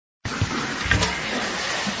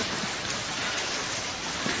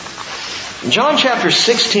John chapter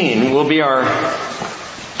 16 will be our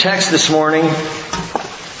text this morning.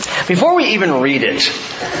 Before we even read it,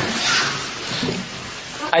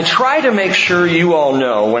 I try to make sure you all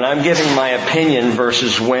know when I'm giving my opinion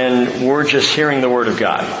versus when we're just hearing the Word of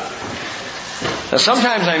God. Now,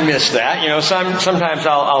 sometimes I miss that. Sometimes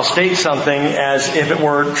I'll state something as if it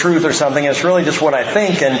were truth or something. It's really just what I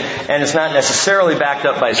think, and it's not necessarily backed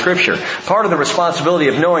up by Scripture. Part of the responsibility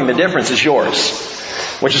of knowing the difference is yours.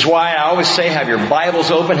 Which is why I always say have your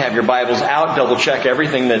Bibles open, have your Bibles out, double check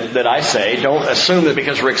everything that I say. Don't assume that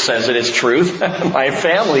because Rick says it, it's truth. My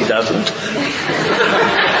family doesn't.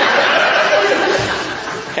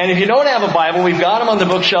 And if you don't have a Bible, we've got them on the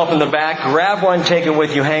bookshelf in the back. Grab one, take it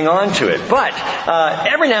with you, hang on to it. But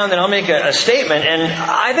every now and then I'll make a statement, and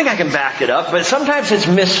I think I can back it up, but sometimes it's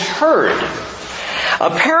misheard.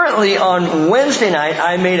 Apparently on Wednesday night,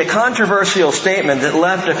 I made a controversial statement that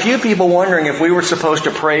left a few people wondering if we were supposed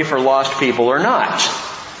to pray for lost people or not.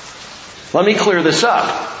 Let me clear this up.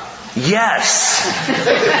 Yes.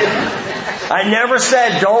 I never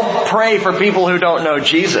said don't pray for people who don't know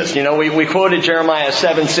Jesus. We quoted Jeremiah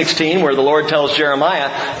 7:16 where the Lord tells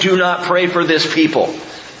Jeremiah, do not pray for this people,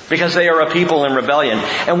 because they are a people in rebellion.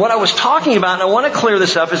 And what I was talking about, and I want to clear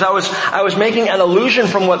this up, is I was making an allusion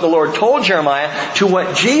from what the Lord told Jeremiah to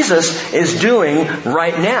what Jesus is doing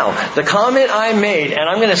right now. The comment I made, and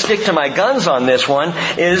I'm going to stick to my guns on this one,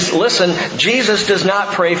 is, listen, Jesus does not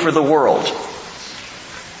pray for the world.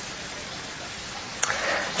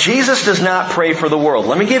 Jesus does not pray for the world.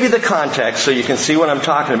 Let me give you the context so you can see what I'm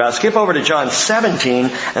talking about. Skip over to John 17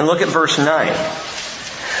 and look at verse 9.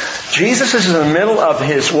 Jesus is in the middle of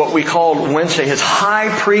his, what we called Wednesday, his high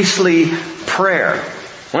priestly prayer.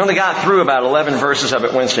 We only got through about 11 verses of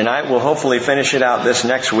it Wednesday night. We'll hopefully finish it out this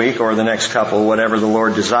next week or the next couple, whatever the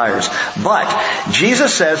Lord desires. But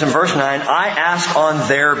Jesus says in verse 9, I ask on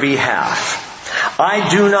their behalf. I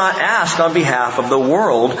do not ask on behalf of the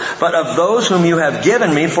world, but of those whom you have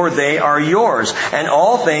given me, for they are yours. And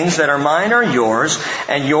all things that are mine are yours,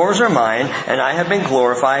 and yours are mine, and I have been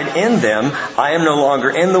glorified in them. I am no longer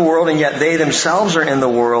in the world, and yet they themselves are in the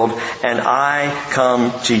world, and I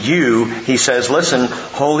come to you. He says, listen,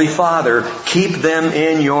 Holy Father, keep them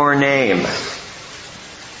in your name.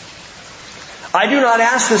 I do not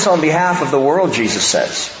ask this on behalf of the world, Jesus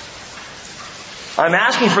says. I'm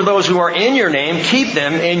asking for those who are in your name, keep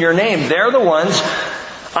them in your name. They're the ones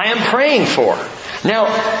I am praying for. Now,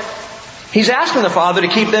 he's asking the Father to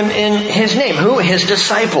keep them in His name. Who? His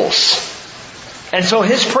disciples. And so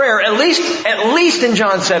his prayer, at least in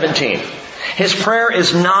John 17, his prayer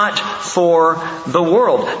is not for the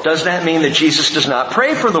world. Does that mean that Jesus does not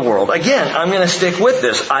pray for the world? Again, I'm going to stick with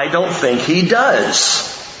this. I don't think He does.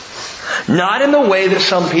 Not in the way that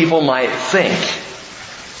some people might think.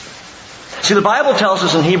 See, the Bible tells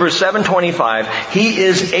us in Hebrews 7:25, He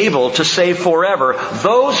is able to save forever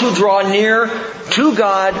those who draw near to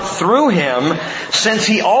God through Him, since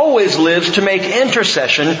He always lives to make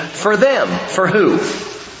intercession for them. For who?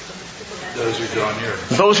 Those who draw near.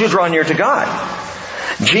 Those who draw near to God.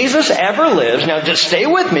 Jesus ever lives. Now just stay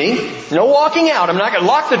with me. No walking out. I'm not going to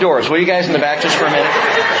lock the doors. Will you guys in the back just for a minute?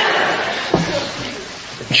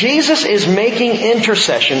 Jesus is making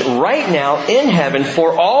intercession right now in heaven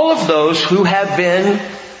for all of those who have been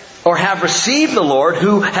or have received the Lord,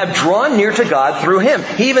 who have drawn near to God through Him.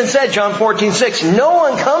 He even said, John 14:6, no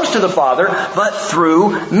one comes to the Father but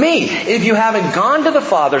through me. If you haven't gone to the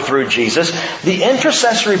Father through Jesus, the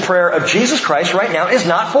intercessory prayer of Jesus Christ right now is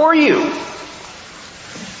not for you.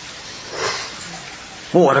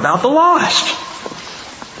 Well, what about the lost?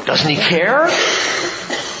 Doesn't He care?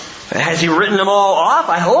 Has He written them all off?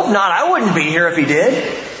 I hope not. I wouldn't be here if He did.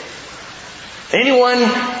 Anyone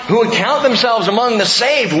who would count themselves among the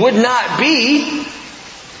saved would not be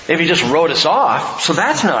if He just wrote us off. So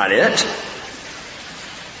that's not it.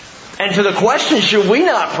 And to the question, should we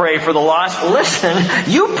not pray for the lost? Listen,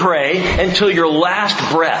 you pray until your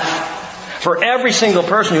last breath. For every single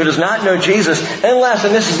person who does not know Jesus, unless,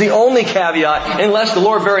 and this is the only caveat, unless the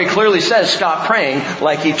Lord very clearly says, stop praying,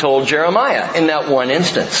 like He told Jeremiah in that one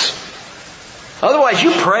instance. Otherwise, you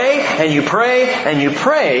pray, and you pray, and you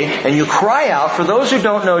pray, and you cry out for those who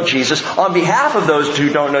don't know Jesus on behalf of those who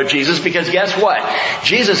don't know Jesus, because guess what?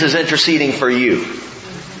 Jesus is interceding for you.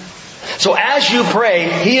 So as you pray,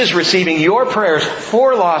 He is receiving your prayers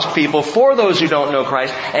for lost people, for those who don't know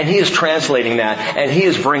Christ, and He is translating that, and He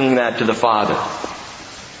is bringing that to the Father.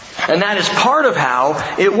 And that is part of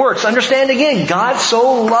how it works. Understand again, God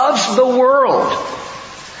so loves the world.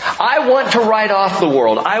 I want to write off the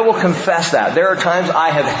world. I will confess that. There are times I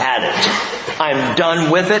have had it. I'm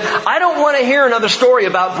done with it. I don't want to hear another story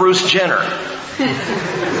about Bruce Jenner.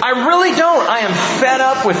 I really don't. I am fed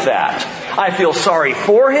up with that. I feel sorry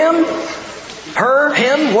for him, her,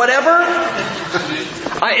 him, whatever.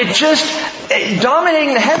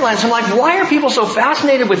 Dominating the headlines. I'm like, why are people so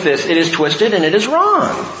fascinated with this? It is twisted and it is wrong.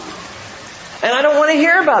 And I don't want to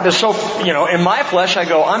hear about this. So, in my flesh, I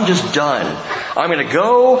go, I'm just done. I'm going to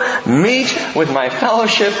go meet with my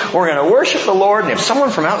fellowship. We're going to worship the Lord. And if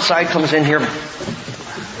someone from outside comes in here,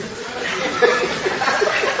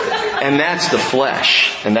 and that's the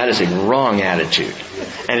flesh. And that is a wrong attitude.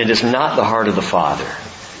 And it is not the heart of the Father.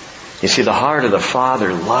 You see, the heart of the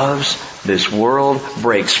Father loves this world,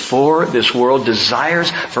 breaks for this world, desires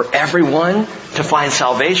for everyone to find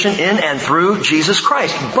salvation in and through Jesus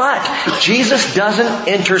Christ. But Jesus doesn't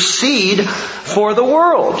intercede for the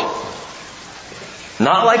world.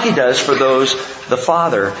 Not like He does for those the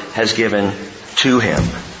Father has given to Him.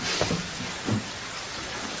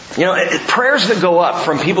 Prayers that go up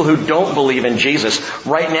from people who don't believe in Jesus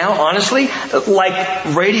right now, honestly,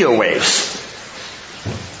 like radio waves.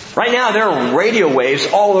 Right now, there are radio waves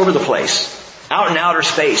all over the place. Out in outer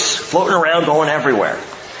space. Floating around, going everywhere.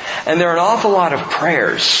 And there are an awful lot of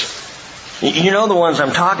prayers. You know the ones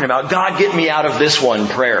I'm talking about. God, get me out of this one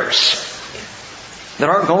prayers. That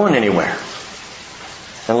aren't going anywhere.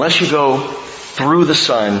 Unless you go through the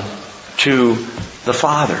Son to the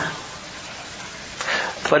Father.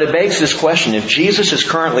 But it begs this question. If Jesus is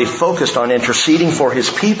currently focused on interceding for His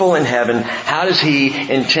people in heaven, how does He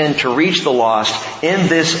intend to reach the lost in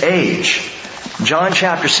this age? John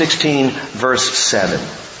chapter 16, verse 7.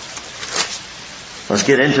 Let's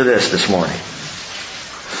get into this morning.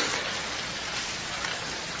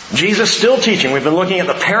 Jesus still teaching. We've been looking at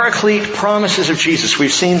the Paraclete promises of Jesus.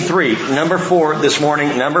 We've seen 3. Number 4 this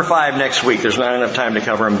morning. Number 5 next week. There's not enough time to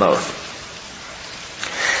cover them both.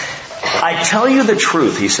 I tell you the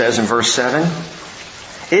truth, He says in verse 7.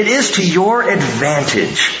 It is to your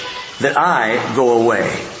advantage that I go away.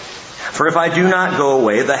 For if I do not go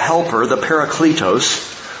away, the Helper, the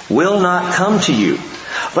Paracletos, will not come to you.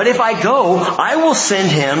 But if I go, I will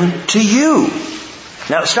send Him to you.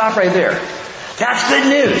 Now stop right there. That's good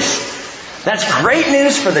news. That's great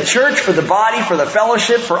news for the church, for the body, for the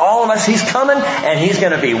fellowship, for all of us. He's coming and He's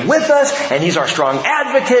going to be with us and He's our strong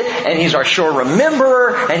advocate and He's our sure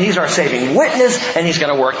rememberer and He's our saving witness and He's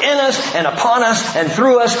going to work in us and upon us and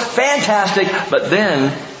through us. Fantastic. But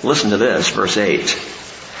then, listen to this, verse 8.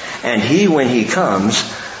 And He, when He comes,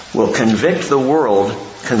 will convict the world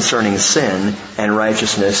concerning sin and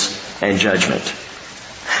righteousness and judgment.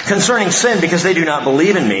 Concerning sin, because they do not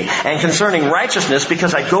believe in Me. And concerning righteousness,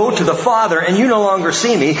 because I go to the Father and you no longer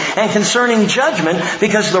see Me. And concerning judgment,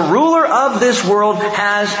 because the ruler of this world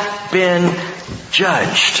has been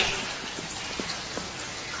judged.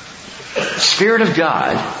 Spirit of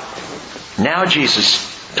God, now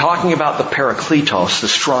Jesus talking about the Paracletos, the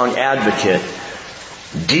strong advocate,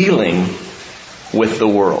 dealing with the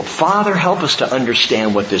world. Father, help us to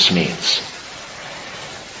understand what this means.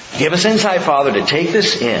 Give us insight, Father, to take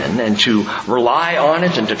this in and to rely on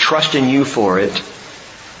it and to trust in You for it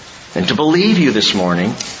and to believe You this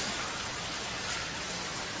morning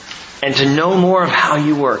and to know more of how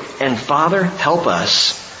You work. And Father, help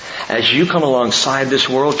us as You come alongside this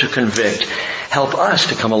world to convict. Help us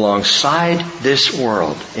to come alongside this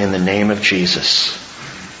world in the name of Jesus.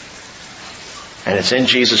 And it's in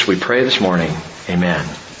Jesus we pray this morning. Amen.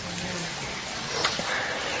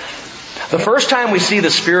 The first time we see the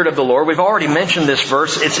Spirit of the Lord, we've already mentioned this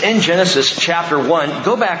verse. It's in Genesis chapter 1.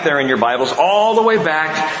 Go back there in your Bibles, all the way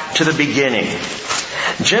back to the beginning.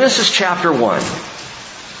 Genesis chapter 1.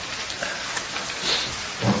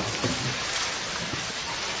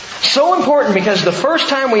 So important because the first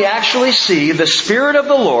time we actually see the Spirit of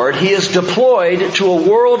the Lord, He is deployed to a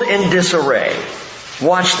world in disarray.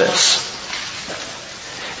 Watch this.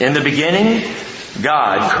 In the beginning,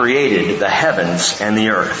 God created the heavens and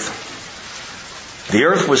the earth. The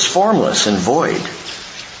earth was formless and void.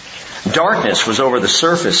 Darkness was over the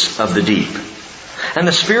surface of the deep. And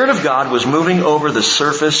the Spirit of God was moving over the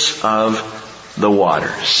surface of the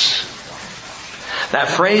waters. That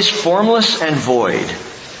phrase, formless and void,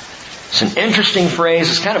 it's an interesting phrase.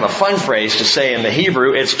 It's kind of a fun phrase to say in the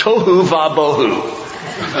Hebrew. It's tohu vabohu.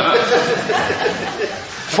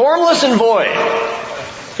 Formless and void.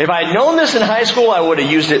 If I had known this in high school, I would have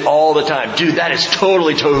used it all the time. Dude, that is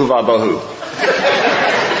totally tohu vabohu.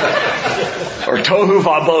 Or tohu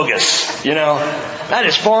vabogus. That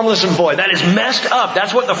is formless and void. That is messed up.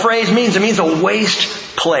 That's what the phrase means. It means a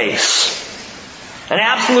waste place. An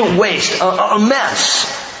absolute waste. A mess.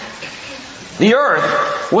 The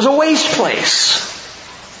earth was a waste place.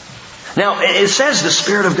 Now, it says the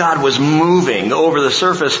Spirit of God was moving over the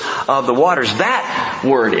surface of the waters. That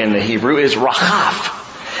word in the Hebrew is rachaf.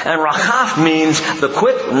 And rachaf means the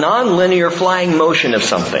quick, non-linear flying motion of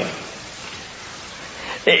something,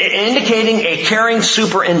 indicating a caring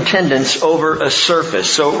superintendence over a surface.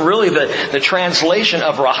 So really the translation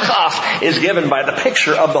of rachaf is given by the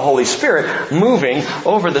picture of the Holy Spirit moving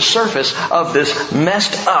over the surface of this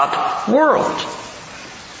messed up world.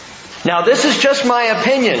 Now this is just my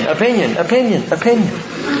opinion.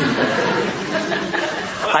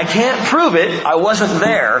 I can't prove it. I wasn't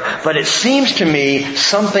there. But it seems to me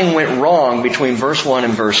something went wrong between verse 1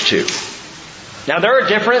 and verse 2. Now there are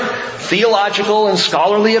different theological and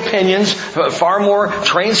scholarly opinions. Far more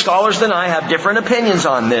trained scholars than I have different opinions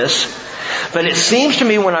on this. But it seems to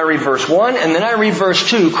me when I read verse 1 and then I read verse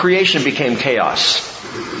 2, creation became chaos.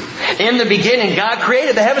 In the beginning, God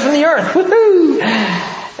created the heavens and the earth. Woohoo!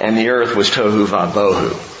 And the earth was tohu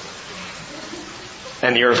vabohu.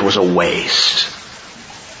 And the earth was a waste.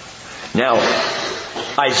 Now,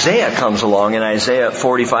 Isaiah comes along in Isaiah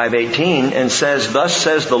 45:18 and says, "Thus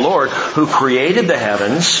says the Lord, who created the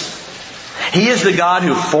heavens. He is the God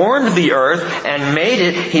who formed the earth and made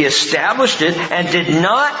it. He established it and did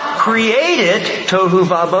not create it tohu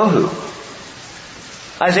vabohu."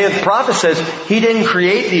 Isaiah the prophet says, He didn't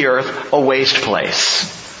create the earth a waste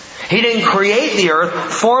place. He didn't create the earth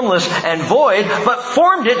formless and void, but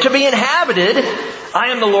formed it to be inhabited. I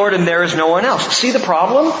am the Lord and there is no one else. See the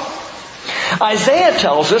problem? Isaiah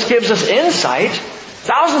tells us, gives us insight,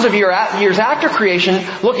 thousands of years after creation,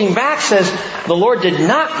 looking back says, the Lord did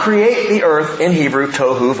not create the earth, in Hebrew,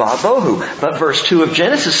 tohu vabohu. But verse 2 of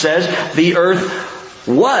Genesis says, the earth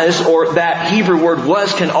was, or that Hebrew word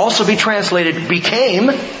was can also be translated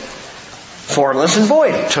became, formless and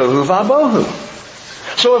void, tohu vabohu.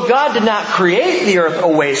 So if God did not create the earth a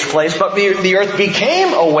waste place, but the earth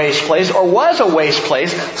became a waste place or was a waste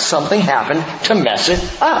place, something happened to mess it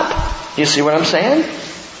up. You see what I'm saying?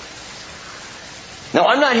 Now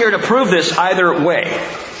I'm not here to prove this either way.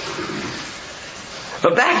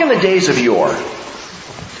 But back in the days of yore,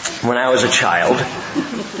 when I was a child,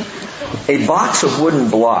 a box of wooden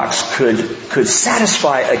blocks could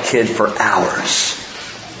satisfy a kid for hours.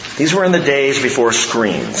 These were in the days before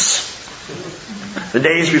screens. The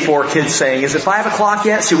days before kids saying, is it 5 o'clock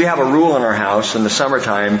yet? See, we have a rule in our house in the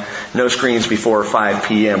summertime, no screens before 5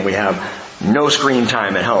 p.m. We have no screen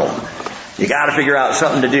time at home. You got to figure out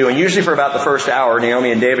something to do. And usually for about the first hour,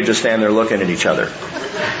 Naomi and David just stand there looking at each other.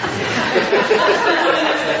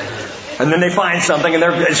 And then they find something and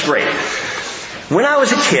it's great. When I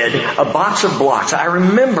was a kid, a box of blocks, I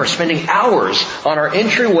remember spending hours on our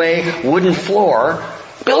entryway wooden floor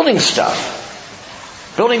building stuff.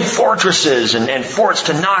 Building fortresses and forts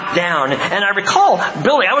to knock down. And I recall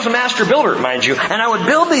building, I was a master builder, mind you, and I would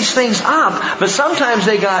build these things up, but sometimes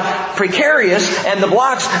they got precarious and the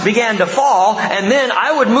blocks began to fall, and then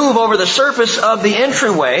I would move over the surface of the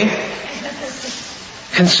entryway,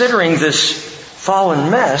 considering this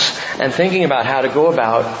fallen mess and thinking about how to go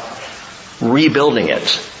about rebuilding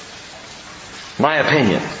it. My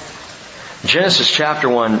opinion. Genesis chapter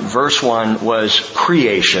 1 verse 1 was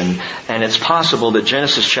creation, and it's possible that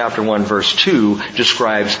Genesis chapter 1 verse 2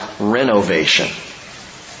 describes renovation.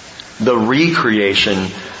 The recreation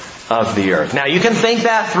of the earth. Now you can think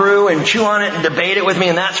that through and chew on it and debate it with me,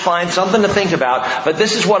 and that's fine, something to think about. But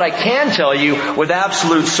this is what I can tell you with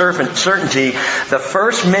absolute certainty. The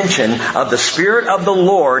first mention of the Spirit of the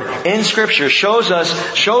Lord in Scripture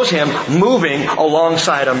shows Him moving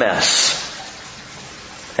alongside a mess.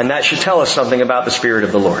 And that should tell us something about the Spirit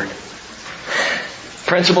of the Lord.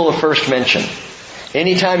 Principle of first mention.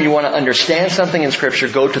 Anytime you want to understand something in Scripture,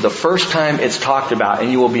 go to the first time it's talked about, and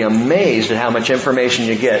you will be amazed at how much information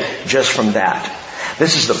you get just from that.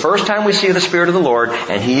 This is the first time we see the Spirit of the Lord,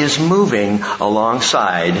 and He is moving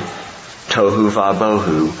alongside tohu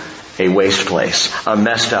vabohu, a waste place, a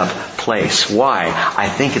messed up place. Why? I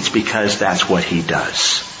think it's because that's what He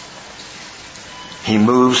does. He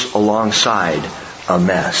moves alongside a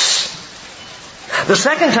mess. The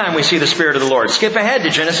second time we see the Spirit of the Lord, skip ahead to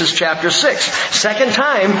Genesis chapter 6. Second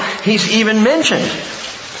time He's even mentioned.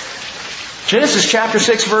 Genesis chapter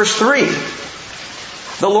 6 verse 3.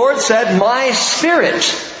 The Lord said, my Spirit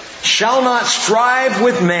shall not strive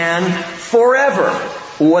with man forever.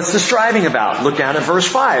 What's the striving about? Look down at verse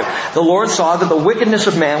 5. The Lord saw that the wickedness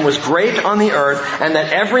of man was great on the earth, and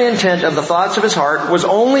that every intent of the thoughts of his heart was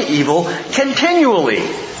only evil continually.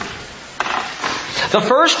 The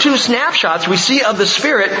first two snapshots we see of the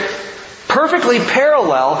Spirit perfectly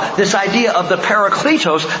parallel this idea of the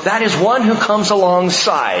Paracletos, that is one who comes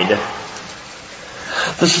alongside.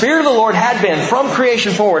 The Spirit of the Lord had been, from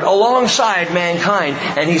creation forward, alongside mankind.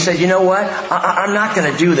 And He said, you know what? I'm not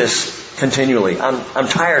going to do this continually. I'm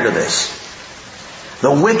tired of this.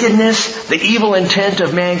 The wickedness, the evil intent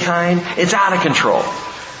of mankind, it's out of control.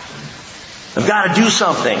 I've got to do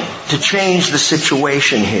something to change the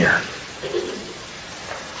situation here.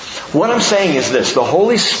 What I'm saying is this: the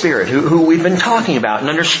Holy Spirit, who we've been talking about and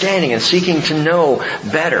understanding and seeking to know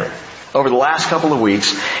better over the last couple of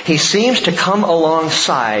weeks, He seems to come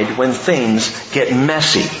alongside when things get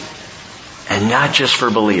messy. And not just for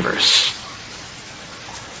believers.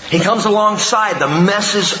 He comes alongside the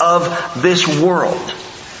messes of this world.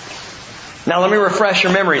 Now let me refresh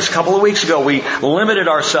your memories. A couple of weeks ago we limited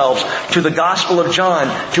ourselves to the Gospel of John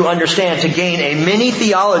to understand, to gain a mini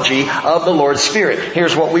theology of the Lord's Spirit.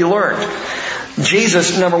 Here's what we learned.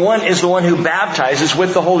 Jesus, number one, is the one who baptizes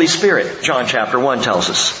with the Holy Spirit. John chapter 1 tells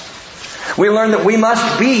us. We learned that we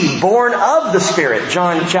must be born of the Spirit.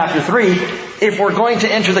 John chapter 3, if we're going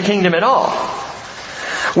to enter the kingdom at all.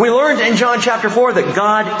 We learned in John chapter 4 that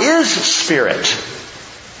God is Spirit,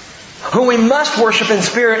 who we must worship in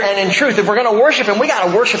spirit and in truth. If we're going to worship Him, we got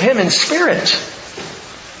to worship Him in spirit.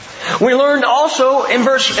 We learned also in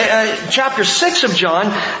chapter 6 of John,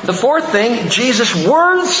 the fourth thing, Jesus'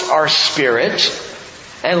 words are spirit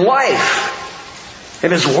and life.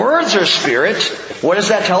 If His words are spirit, what does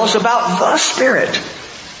that tell us about the Spirit?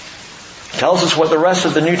 It tells us what the rest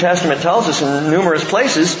of the New Testament tells us in numerous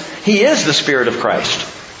places. He is the Spirit of Christ.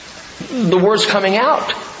 The words coming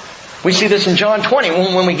out. We see this in John 20.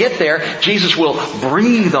 When we get there, Jesus will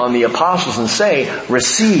breathe on the apostles and say,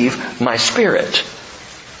 receive my Spirit.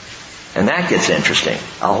 And that gets interesting.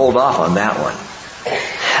 I'll hold off on that one.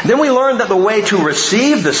 Then we learned that the way to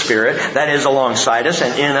receive the Spirit, that is alongside us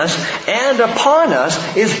and in us and upon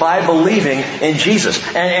us, is by believing in Jesus.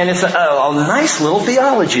 And it's a nice little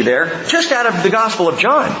theology there, just out of the Gospel of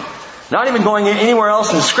John. Not even going anywhere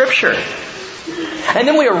else in Scripture. And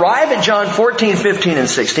then we arrive at John 14, 15, and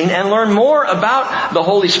 16 and learn more about the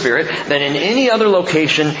Holy Spirit than in any other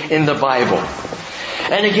location in the Bible.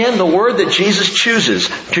 And again, the word that Jesus chooses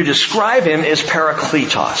to describe Him is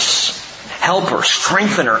Paracletos. Helper,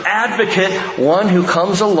 strengthener, advocate, one who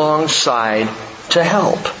comes alongside to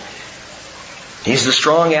help. He's the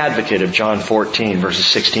strong advocate of John 14, verses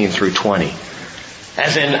 16 through 20.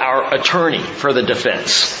 As in our attorney for the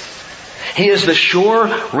defense. He is the sure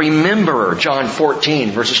rememberer, John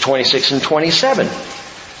 14, verses 26 and 27.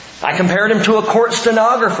 I compared Him to a court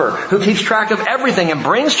stenographer who keeps track of everything and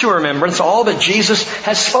brings to remembrance all that Jesus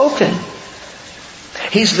has spoken.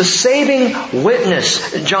 He's the saving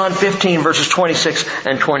witness, John 15, verses 26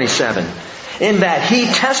 and 27. In that He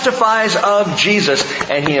testifies of Jesus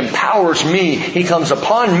and He empowers me. He comes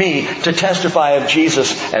upon me to testify of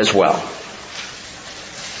Jesus as well.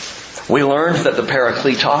 We learned that the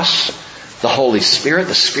Paracletos, the Holy Spirit,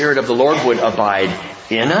 the Spirit of the Lord, would abide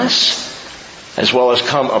in us as well as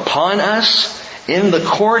come upon us in the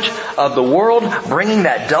court of the world, bringing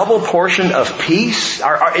that double portion of peace.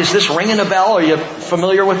 Is this ringing a bell? Are you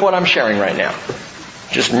familiar with what I'm sharing right now?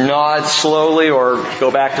 Just nod slowly or go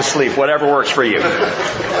back to sleep, whatever works for you.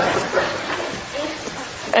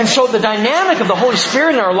 And so the dynamic of the Holy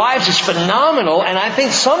Spirit in our lives is phenomenal, and I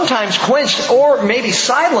think sometimes quenched or maybe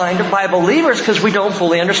sidelined by believers because we don't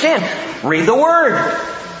fully understand. Read the Word.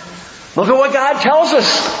 Look at what God tells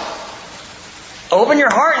us. Open your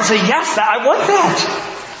heart and say, yes, I want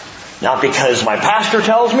that. Not because my pastor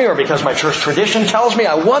tells me or because my church tradition tells me.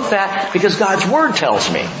 I want that because God's Word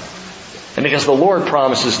tells me. And because the Lord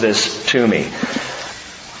promises this to me.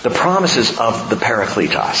 The promises of the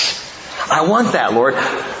Paracletos. I want that, Lord.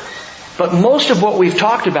 But most of what we've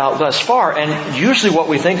talked about thus far, and usually what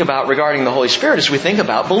we think about regarding the Holy Spirit, is we think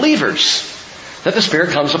about believers. That the Spirit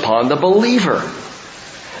comes upon the believer.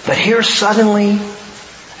 But here suddenly,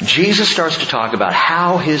 Jesus starts to talk about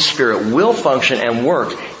how His Spirit will function and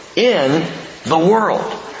work in the world.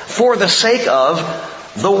 For the sake of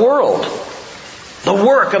the world. The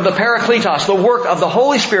work of the Paracletos, the work of the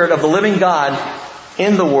Holy Spirit of the living God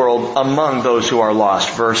in the world among those who are lost.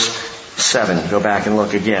 Verse 7. Go back and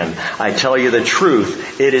look again. I tell you the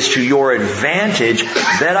truth, it is to your advantage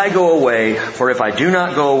that I go away, for if I do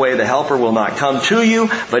not go away, the Helper will not come to you,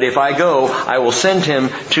 but if I go, I will send Him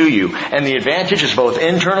to you. And the advantage is both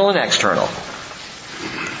internal and external.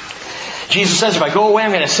 Jesus says, if I go away,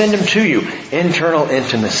 I'm going to send Him to you. Internal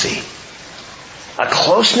intimacy. A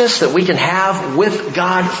closeness that we can have with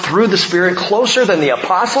God through the Spirit, closer than the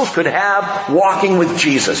apostles could have walking with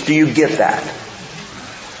Jesus. Do you get that?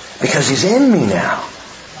 Because He's in me now.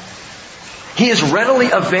 He is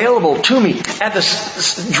readily available to me. At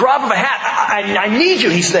the drop of a hat, I need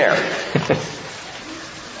you. He's there.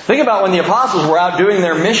 Think about when the apostles were out doing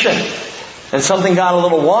their mission and something got a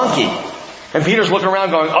little wonky. And Peter's looking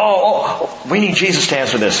around going, oh, we need Jesus to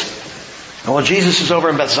answer this. Well, Jesus is over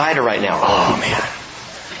in Bethsaida right now. Oh, man.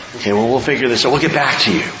 Okay, well, we'll figure this out. We'll get back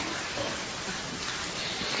to you.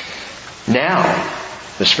 Now,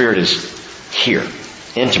 the Spirit is here,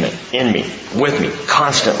 intimate, in me, with me,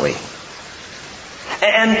 constantly.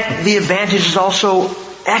 And the advantage is also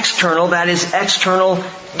external, that is external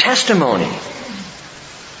testimony.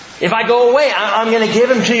 If I go away, I'm going to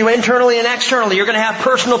give Him to you internally and externally. You're going to have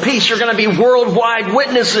personal peace. You're going to be worldwide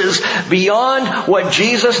witnesses beyond what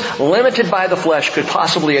Jesus, limited by the flesh, could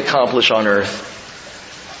possibly accomplish on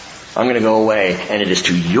earth. I'm going to go away, and it is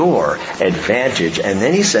to your advantage. And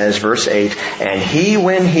then He says, verse 8, and He,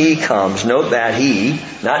 when He comes, note that He,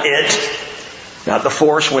 not it, not the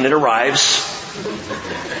force when it arrives,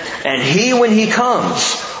 and He, when He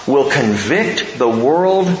comes, will convict the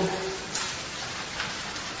world.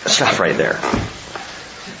 Stop right there.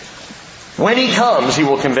 When He comes, He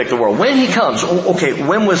will convict the world. When He comes, okay,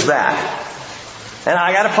 when was that? And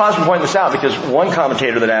I got to pause and point this out because one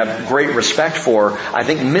commentator that I have great respect for, I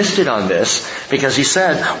think missed it on this because he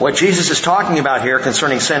said what Jesus is talking about here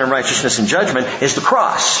concerning sin and righteousness and judgment is the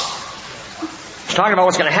cross. He's talking about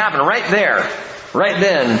what's going to happen right there, right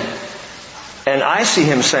then. And I see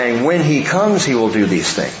him saying, when He comes, He will do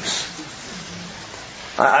these things.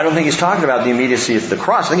 I don't think he's talking about the immediacy of the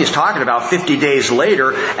cross. I think he's talking about 50 days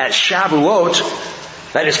later at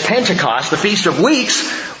Shavuot, that is Pentecost, the Feast of Weeks,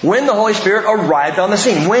 when the Holy Spirit arrived on the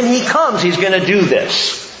scene. When He comes, He's going to do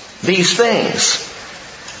these things.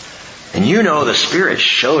 And you know the Spirit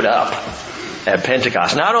showed up at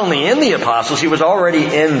Pentecost. Not only in the apostles, He was already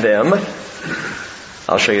in them.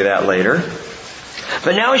 I'll show you that later.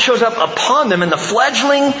 But now He shows up upon them in the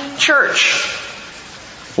fledgling church.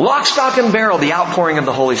 Lock, stock, and barrel, the outpouring of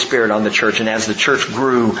the Holy Spirit on the church. And as the church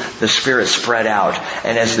grew, the Spirit spread out.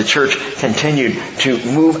 And as the church continued to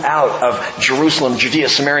move out of Jerusalem, Judea,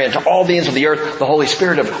 Samaria, and to all the ends of the earth, the Holy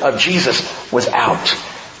Spirit of Jesus was out,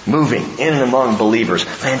 moving in and among believers.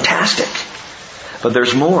 Fantastic. But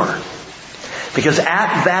there's more. Because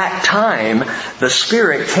at that time, the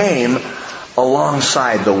Spirit came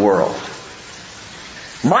alongside the world.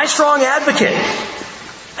 My strong advocate,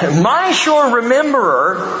 my sure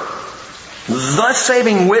rememberer, the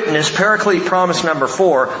saving witness, Paraclete promise number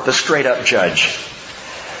 4, the straight up judge.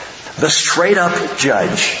 The straight up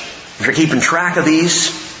judge. If you're keeping track of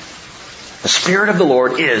these, the Spirit of the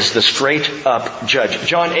Lord is the straight up judge.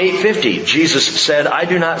 John 8:50, Jesus said, I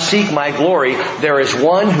do not seek my glory. There is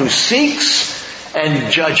one who seeks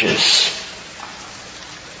and judges.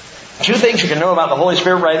 2 things you can know about the Holy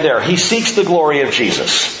Spirit right there. He seeks the glory of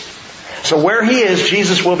Jesus. So where He is,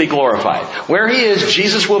 Jesus will be glorified. Where He is,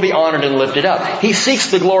 Jesus will be honored and lifted up. He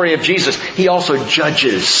seeks the glory of Jesus. He also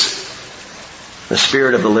judges the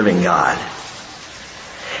Spirit of the living God.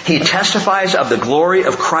 He testifies of the glory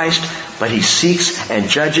of Christ, but He seeks and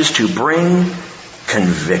judges to bring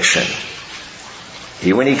conviction.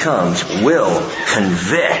 He, when He comes, will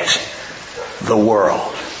convict the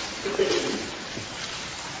world.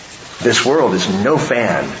 This world is no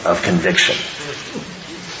fan of conviction.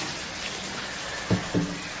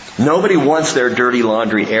 Nobody wants their dirty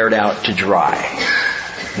laundry aired out to dry.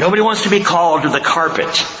 Nobody wants to be called to the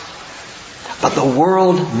carpet. But the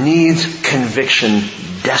world needs conviction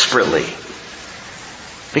desperately.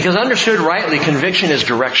 Because understood rightly, conviction is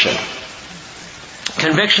direction.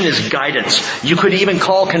 Conviction is guidance. You could even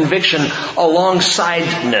call conviction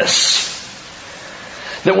alongsideness.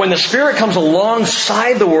 That when the Spirit comes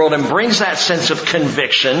alongside the world and brings that sense of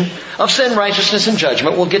conviction, of sin, righteousness, and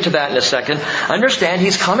judgment, we'll get to that in a second, understand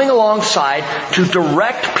He's coming alongside to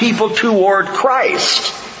direct people toward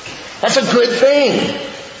Christ. That's a good thing.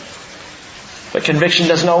 But conviction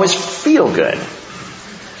doesn't always feel good.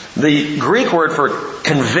 The Greek word for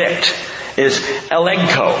convict is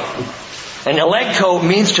elegko. And elegko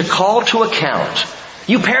means to call to account.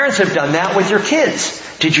 You parents have done that with your kids.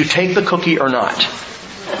 Did you take the cookie or not?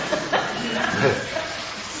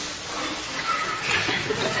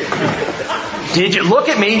 Did you look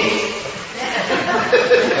at me?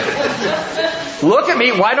 Look at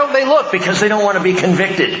me. Why don't they look? Because they don't want to be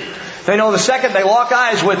convicted. They know the second they lock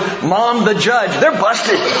eyes with Mom the judge, they're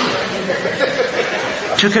busted.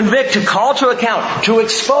 To convict, to call to account, to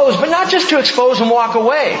expose, but not just to expose and walk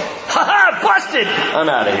away. Ha ha, busted! I'm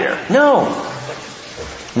out of here. No.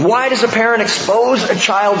 Why does a parent expose a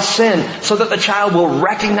child's sin? So that the child will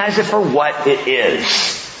recognize it for what it is.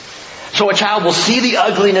 So a child will see the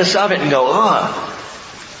ugliness of it and go,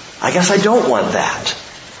 I guess I don't want that.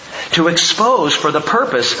 To expose for the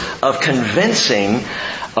purpose of convincing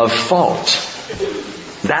of fault.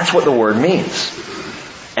 That's what the word means.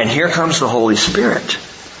 And here comes the Holy Spirit,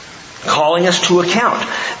 calling us to account.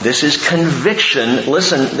 This is conviction.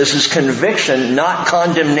 Listen, this is conviction, not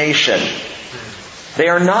condemnation. They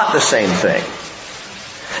are not the same thing.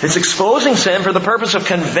 It's exposing sin for the purpose of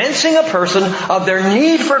convincing a person of their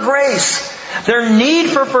need for grace, their need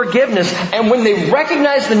for forgiveness. And when they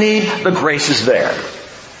recognize the need, the grace is there.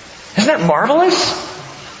 Isn't that marvelous?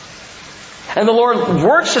 And the Lord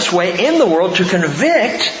works this way in the world to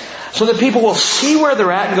convict so that people will see where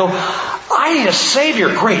they're at and go, I need a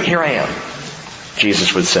Savior. Great, here I am.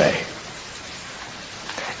 Jesus would say.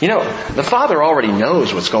 You know, the Father already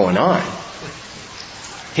knows what's going on.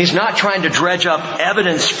 He's not trying to dredge up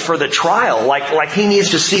evidence for the trial, like he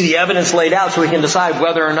needs to see the evidence laid out so he can decide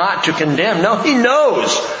whether or not to condemn. No, He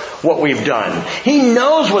knows what we've done. He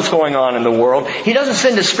knows what's going on in the world. He doesn't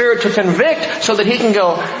send His Spirit to convict so that He can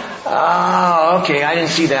go, okay, I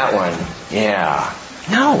didn't see that one. Yeah.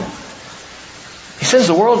 No. He sends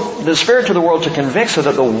the Spirit to the world to convict so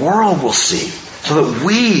that the world will see, so that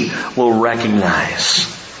we will recognize.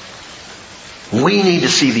 We need to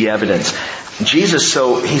see the evidence. Jesus,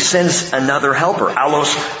 so He sends another helper,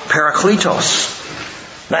 allos parakletos.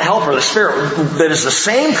 That helper, the Spirit, that is the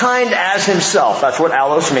same kind as Himself. That's what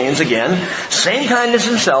allos means again. Same kind as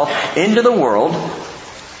Himself into the world.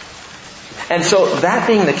 And so that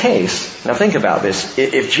being the case, now think about this.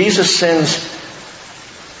 If Jesus sends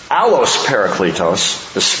allos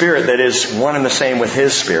parakletos, the Spirit that is one and the same with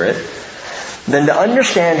His Spirit, then to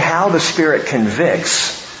understand how the Spirit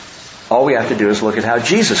convicts, all we have to do is look at how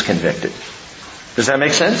Jesus convicted. Does that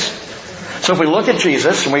make sense? So if we look at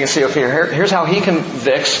Jesus and we can see, okay, here's how He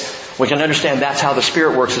convicts, we can understand that's how the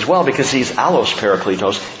Spirit works as well, because He's allos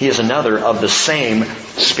parakletos. He is another of the same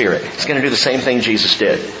Spirit. He's going to do the same thing Jesus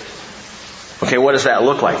did. Okay, what does that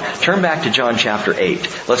look like? Turn back to John chapter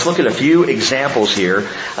 8. Let's look at a few examples here,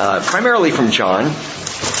 primarily from John. A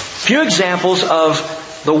few examples of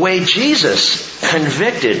the way Jesus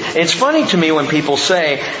convicted. It's funny to me when people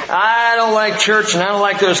say, I don't like church and I don't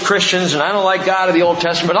like those Christians and I don't like God of the Old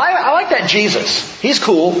Testament, but I like that Jesus. He's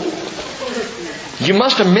cool. You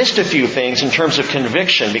must have missed a few things in terms of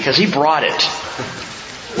conviction because He brought it.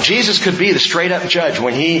 Jesus could be the straight up judge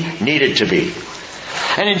when He needed to be.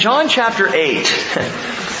 And in John chapter 8,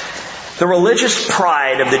 the religious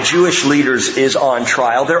pride of the Jewish leaders is on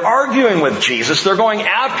trial. They're arguing with Jesus. They're going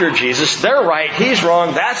after Jesus. They're right. He's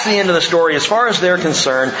wrong. That's the end of the story as far as they're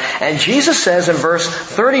concerned. And Jesus says in verse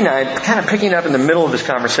 39, kind of picking up in the middle of this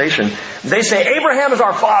conversation, they say, Abraham is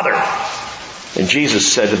our father. And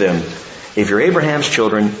Jesus said to them, if you're Abraham's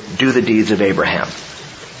children, do the deeds of Abraham.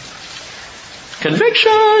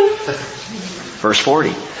 Conviction! Verse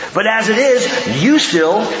 40. But as it is,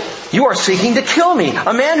 you are seeking to kill me,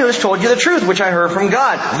 a man who has told you the truth, which I heard from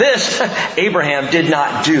God. This Abraham did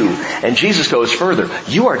not do. And Jesus goes further.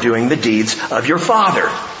 You are doing the deeds of your father.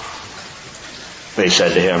 They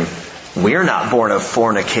said to Him, we are not born of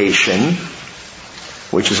fornication,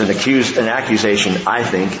 which is an accusation, I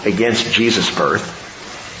think, against Jesus' birth.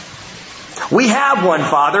 We have one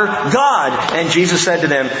Father, God. And Jesus said to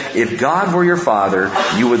them, if God were your Father,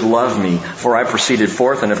 you would love me, for I proceeded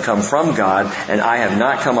forth and have come from God, and I have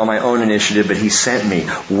not come on my own initiative, but He sent me.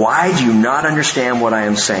 Why do you not understand what I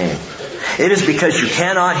am saying? It is because you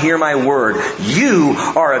cannot hear my word. You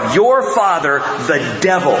are of your father, the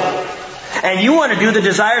devil. And you want to do the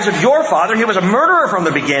desires of your father. He was a murderer from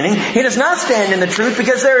the beginning. He does not stand in the truth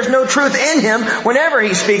because there is no truth in him. Whenever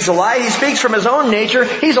he speaks a lie, he speaks from his own nature.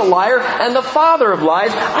 He's a liar and the father of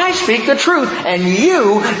lies. I speak the truth and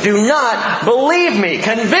you do not believe me.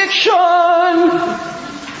 Conviction!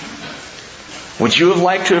 Would you have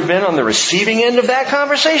liked to have been on the receiving end of that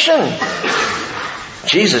conversation?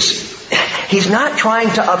 Jesus, He's not trying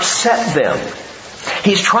to upset them.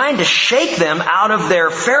 He's trying to shake them out of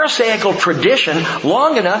their Pharisaical tradition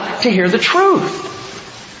long enough to hear the truth.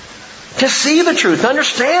 To see the truth, to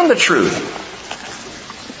understand the truth.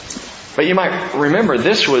 But you might remember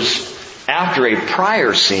this was after a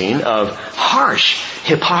prior scene of harsh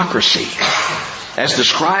hypocrisy. As the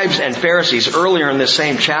scribes and Pharisees earlier in this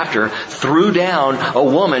same chapter threw down a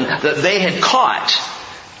woman that they had caught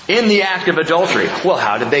in the act of adultery. Well,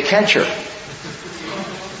 how did they catch her?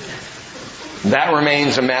 That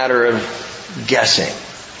remains a matter of guessing.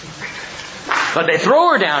 But they throw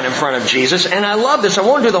her down in front of Jesus, and I love this. I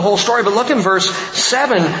won't do the whole story, but look in verse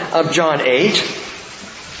 7 of John 8.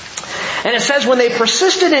 And it says, when they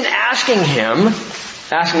persisted in asking him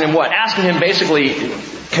what? Asking him basically,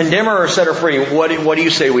 condemn her or set her free. What do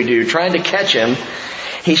you say we do? Trying to catch him.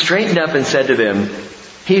 He straightened up and said to them,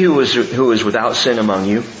 he who is without sin among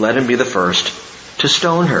you, let him be the first to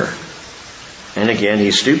stone her. And again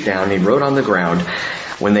he stooped down and he wrote on the ground.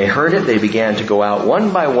 When they heard it, they began to go out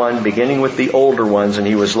one by one, beginning with the older ones, and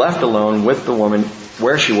he was left alone with the woman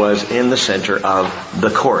where she was in the center of the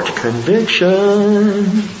court.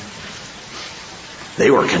 Conviction.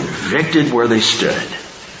 They were convicted where they stood.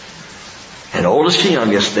 And oldest to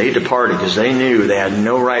youngest, they departed because they knew they had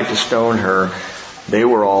no right to stone her. They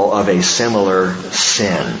were all of a similar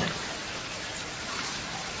sin.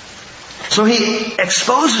 So he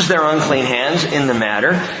exposes their unclean hands in the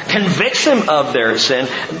matter, convicts them of their sin.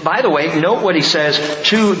 By the way, note what he says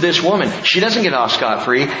to this woman. She doesn't get off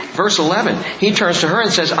scot-free. Verse 11, he turns to her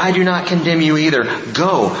and says, I do not condemn you either.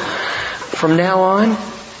 Go. From now on,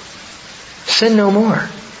 sin no more.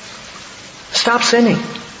 Stop sinning.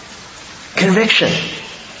 Conviction.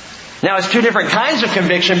 Now it's two different kinds of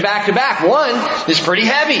conviction back to back. One is pretty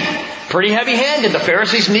heavy-handed. The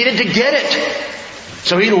Pharisees needed to get it.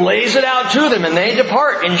 So he lays it out to them and they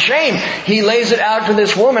depart in shame. He lays it out to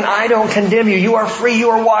this woman. I don't condemn you. You are free. You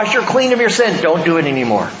are washed. You're clean of your sin. Don't do it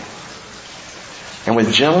anymore. And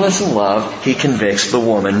with gentleness and love, he convicts the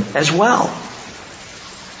woman as well.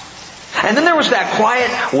 And then there was that quiet,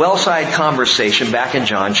 well-side conversation back in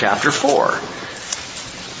John chapter 4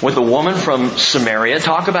 with a woman from Samaria.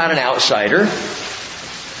 Talk about an outsider.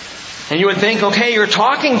 And you would think, okay, you're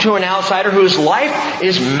talking to an outsider whose life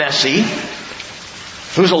is messy,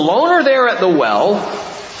 who's a loner there at the well.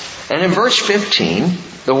 And in verse 15,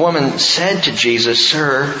 the woman said to Jesus,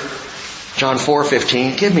 Sir, John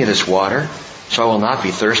 4:15, give me this water, so I will not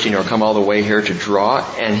be thirsty nor come all the way here to draw.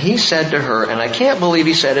 And he said to her, and I can't believe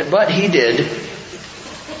he said it, but he did,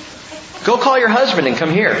 go call your husband and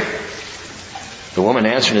come here. The woman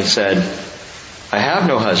answered and said, I have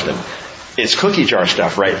no husband. It's cookie jar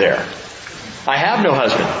stuff right there. I have no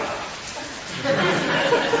husband.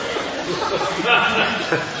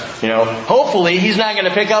 Hopefully he's not going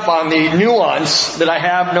to pick up on the nuance that I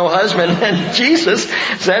have no husband. And Jesus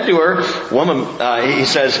said to her, woman, he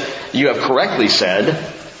says, you have correctly said,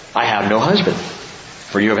 I have no husband.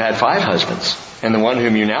 For you have had 5 husbands. And the one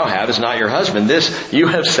whom you now have is not your husband. This you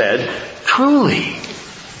have said truly.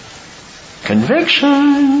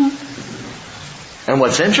 Conviction. And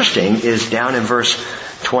what's interesting is down in verse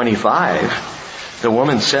 25, the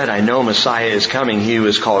woman said, I know Messiah is coming, he who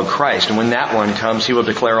is called Christ. And when that one comes, he will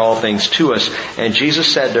declare all things to us. And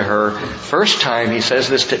Jesus said to her, first time he says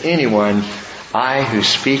this to anyone, I who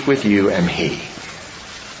speak with you am he.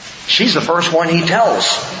 She's the first one he tells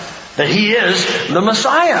that he is the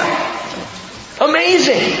Messiah.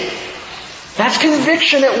 Amazing. That's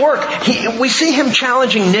conviction at work. We see him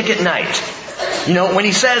challenging Nick at night. When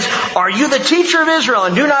he says, are you the teacher of Israel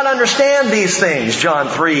and do not understand these things? John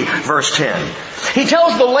 3 verse 10. He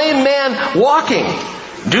tells the lame man walking,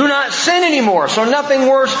 do not sin anymore so nothing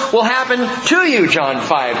worse will happen to you. John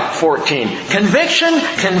 5:14.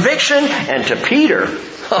 Conviction, and to Peter.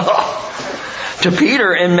 To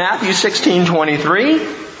Peter in Matthew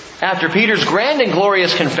 16:23, after Peter's grand and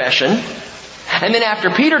glorious confession, and then after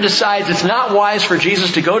Peter decides it's not wise for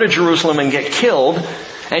Jesus to go to Jerusalem and get killed,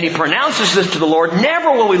 and he pronounces this to the Lord,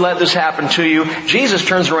 never will we let this happen to you. Jesus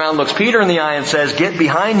turns around, looks Peter in the eye and says, get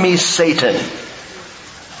behind me, Satan.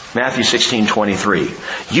 Matthew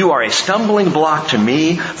 16:23. You are a stumbling block to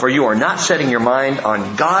me, for you are not setting your mind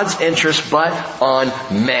on God's interest, but on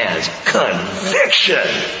man's. Conviction.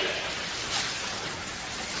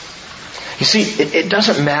 You see, it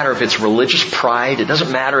doesn't matter if it's religious pride, it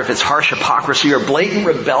doesn't matter if it's harsh hypocrisy or blatant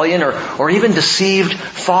rebellion or even deceived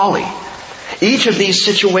folly. Each of these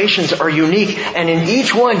situations are unique, and in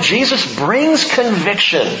each one, Jesus brings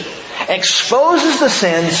conviction, exposes the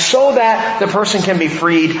sin so that the person can be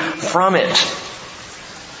freed from it.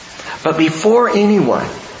 But before anyone,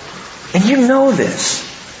 and you know this,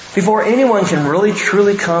 before anyone can really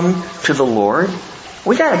truly come to the Lord,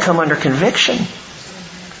 we got to come under conviction.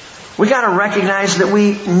 We got to recognize that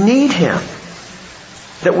we need Him,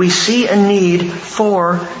 that we see a need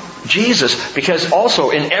for Jesus, because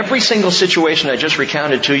also in every single situation I just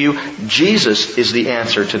recounted to you, Jesus is the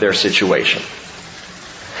answer to their situation.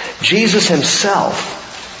 Jesus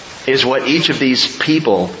Himself is what each of these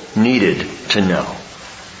people needed to know.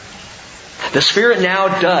 The Spirit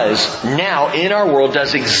now in our world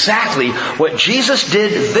does exactly what Jesus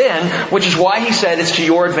did then, which is why He said it's to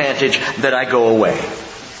your advantage that I go away.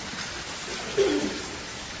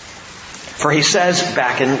 For He says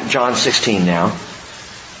back in John 16 now,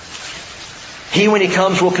 He, when He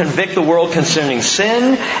comes, will convict the world concerning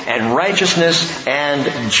sin and righteousness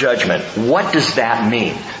and judgment. What does that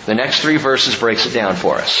mean? The next 3 verses breaks it down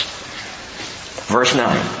for us. Verse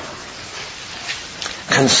 9.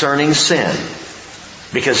 Concerning sin,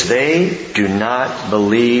 because they do not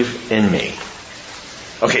believe in me.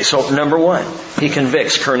 Okay, so number one, He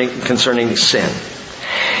convicts concerning sin.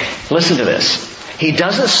 Listen to this. He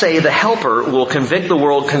doesn't say the Helper will convict the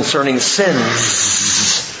world concerning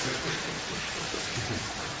sins.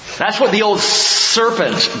 That's what the old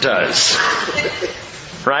serpent does.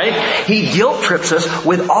 Right? He guilt trips us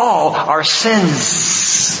with all our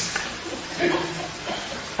sins.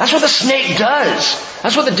 That's what the snake does.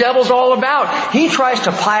 That's what the devil's all about. He tries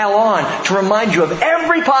to pile on to remind you of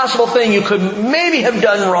every possible thing you could maybe have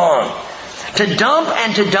done wrong. To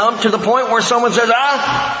dump to the point where someone says,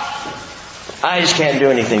 I just can't do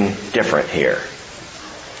anything different here.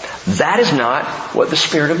 That is not what the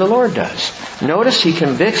Spirit of the Lord does. Notice He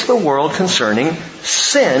convicts the world concerning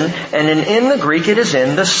sin, and in the Greek it is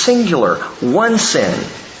in the singular. One sin.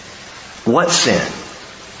 What sin?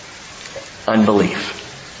 Unbelief.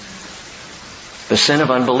 The sin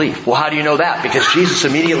of unbelief. Well, how do you know that? Because Jesus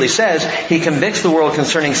immediately says He convicts the world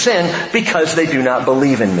concerning sin because they do not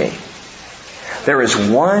believe in Me. There is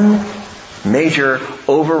one major,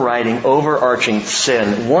 overriding, overarching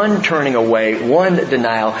sin, one turning away, one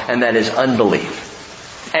denial, and that is unbelief.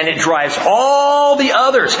 And it drives all the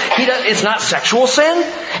others. It's not sexual sin.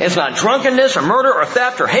 It's not drunkenness or murder or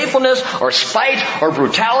theft or hatefulness or spite or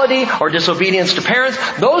brutality or disobedience to parents.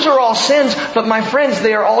 Those are all sins, but my friends,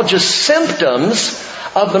 they are all just symptoms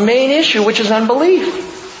of the main issue, which is unbelief.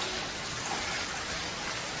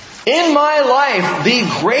 In my life, the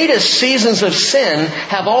greatest seasons of sin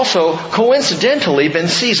have also coincidentally been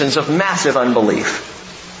seasons of massive unbelief.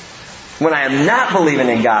 When I am not believing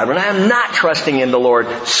in God, when I am not trusting in the Lord,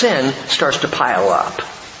 sin starts to pile up.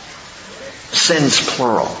 Sins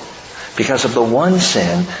plural. Because of the one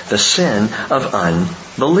sin, the sin of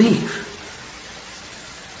unbelief.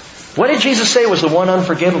 What did Jesus say was the one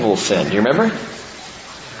unforgivable sin? Do you remember?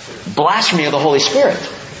 Blasphemy of the Holy Spirit.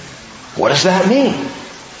 What does that mean?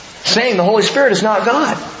 Saying the Holy Spirit is not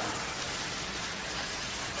God.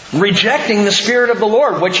 Rejecting the Spirit of the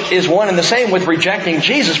Lord, which is one and the same with rejecting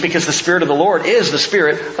Jesus, because the Spirit of the Lord is the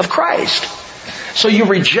Spirit of Christ. So you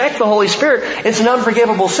reject the Holy Spirit, it's an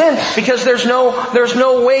unforgivable sin, because there's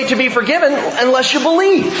no way to be forgiven unless you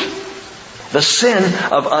believe. The sin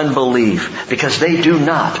of unbelief, because they do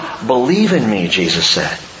not believe in Me, Jesus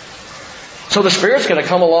said. So the Spirit's going to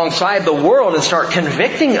come alongside the world and start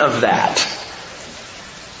convicting of that.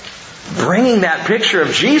 Bringing that picture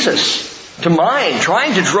of Jesus to mind,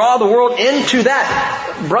 trying to draw the world into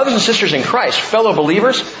that. Brothers and sisters in Christ, fellow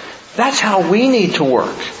believers, that's how we need to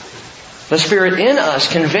work. The Spirit in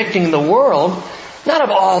us convicting the world, not of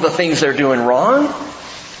all the things they're doing wrong.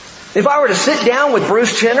 If I were to sit down with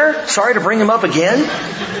Bruce Jenner, sorry to bring him up again,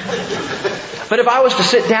 but if I was to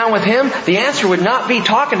sit down with him, the answer would not be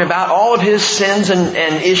talking about all of his sins and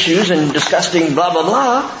issues and disgusting blah, blah,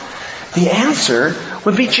 blah. The answer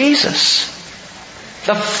would be Jesus.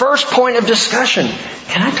 The first point of discussion.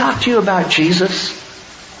 Can I talk to you about Jesus?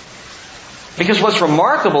 Because what's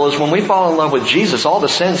remarkable is when we fall in love with Jesus, all the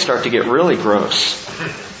sins start to get really gross.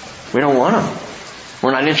 We don't want them.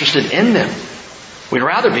 We're not interested in them. We'd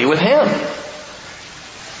rather be with Him.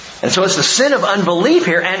 And so it's the sin of unbelief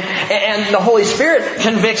here, and the Holy Spirit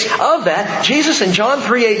convicts of that. Jesus in John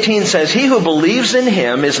 3:18 says, He who believes in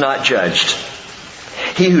Him is not judged.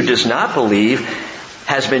 He who does not believe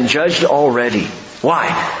has been judged already.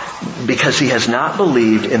 Why? Because he has not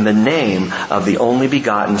believed in the name of the only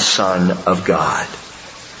begotten Son of God.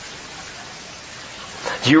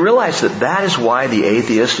 Do you realize that is why the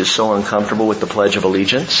atheist is so uncomfortable with the Pledge of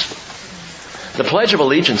Allegiance? The Pledge of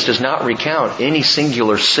Allegiance does not recount any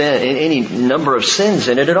singular sin, any number of sins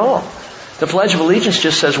in it at all. The Pledge of Allegiance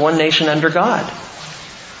just says one nation under God.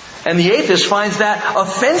 And the atheist finds that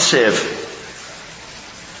offensive.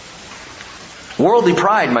 Worldly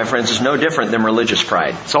pride, my friends, is no different than religious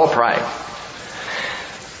pride. It's all pride.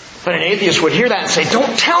 But an atheist would hear that and say,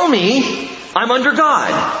 don't tell me I'm under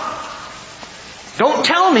God. Don't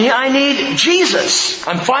tell me I need Jesus.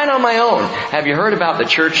 I'm fine on my own. Have you heard about the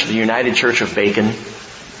church, the United Church of Bacon?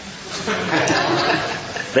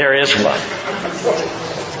 There is one.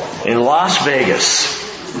 In Las Vegas.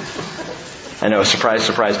 I know, surprise,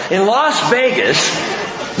 surprise. In Las Vegas,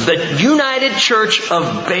 the United Church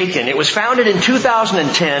of Bacon. It was founded in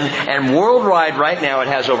 2010, and worldwide right now it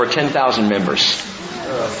has over 10,000 members.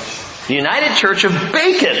 The United Church of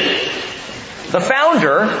Bacon. The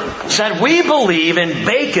founder said, we believe in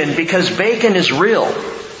bacon because bacon is real.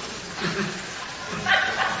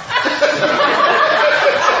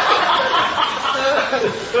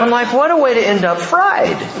 I'm like, what a way to end up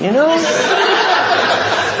fried, you know?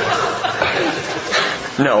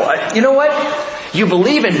 No, you know what? You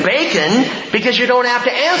believe in bacon because you don't have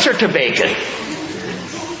to answer to bacon.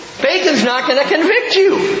 bacon's not going to convict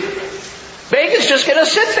you. Bacon's just going to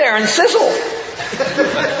sit there and sizzle.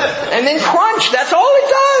 And then crunch. That's all it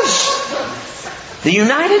does. The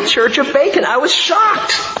United Church of Bacon. I was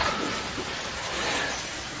shocked.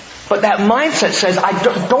 But that mindset says,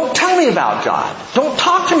 don't tell me about God. Don't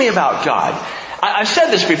talk to me about God. I've said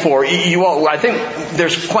this before. I think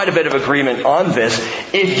there's quite a bit of agreement on this.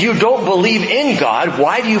 If you don't believe in God,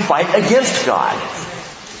 why do you fight against God?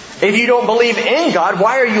 If you don't believe in God,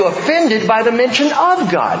 why are you offended by the mention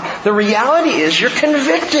of God? The reality is you're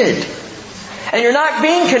convicted. And you're not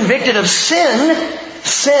being convicted of sins.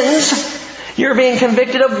 You're being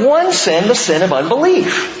convicted of one sin, the sin of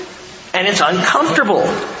unbelief. And it's uncomfortable.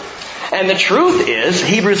 And the truth is,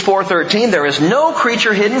 Hebrews 4:13, there is no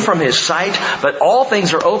creature hidden from His sight, but all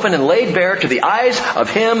things are open and laid bare to the eyes of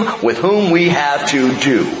Him with whom we have to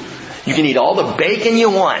do. You can eat all the bacon you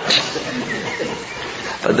want.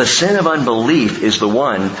 But the sin of unbelief is the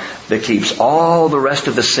one that keeps all the rest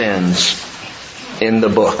of the sins in the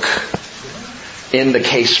book, in the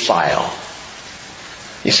case file.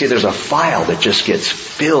 You see, there's a file that just gets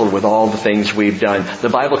filled with all the things we've done. The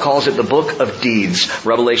Bible calls it the book of deeds.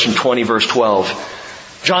 Revelation 20 verse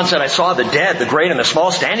 12. John said, I saw the dead, the great and the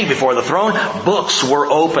small, standing before the throne. Books were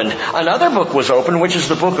opened. Another book was opened, which is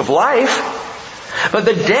the book of life. But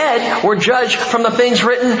the dead were judged from the things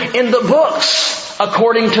written in the books,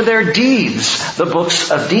 according to their deeds. The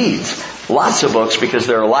books of deeds. Lots of books, because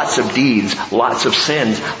there are lots of deeds, lots of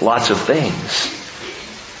sins, lots of things.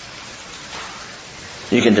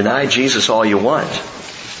 You can deny Jesus all you want.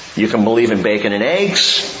 You can believe in bacon and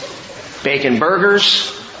eggs, bacon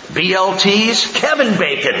burgers, BLTs, Kevin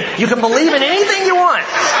Bacon. You can believe in anything you want.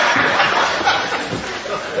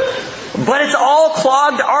 But it's all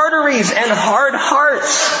clogged arteries and hard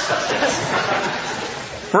hearts.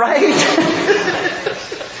 Right?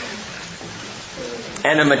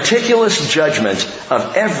 And a meticulous judgment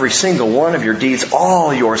of every single one of your deeds,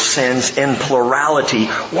 all your sins in plurality.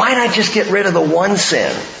 Why not just get rid of the one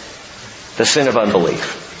sin? The sin of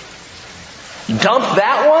unbelief. Dump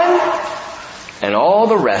that one, and all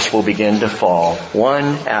the rest will begin to fall,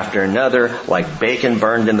 one after another, like bacon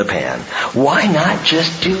burned in the pan. Why not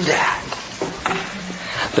just do that?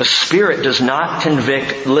 The Spirit does not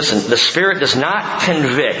convict, listen, the Spirit does not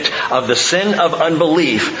convict of the sin of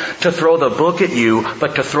unbelief to throw the book at you,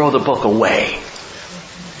 but to throw the book away.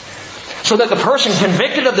 So that the person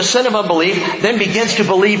convicted of the sin of unbelief then begins to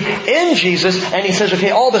believe in Jesus, and he says,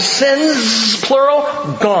 okay, all the sins, plural,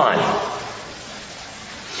 gone.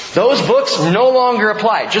 Those books no longer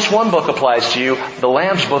apply. Just one book applies to you, the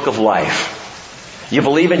Lamb's book of life. You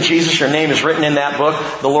believe in Jesus, your name is written in that book,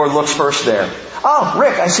 the Lord looks first there. Oh,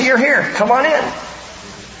 Rick, I see you're here. Come on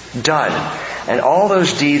in. Done. And all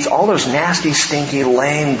those deeds, all those nasty, stinky,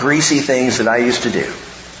 lame, greasy things that I used to do,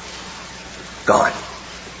 gone.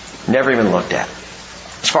 Never even looked at.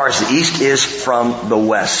 As far as the east is from the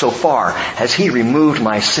west, so far has He removed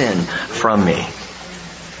my sin from me.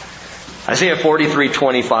 Isaiah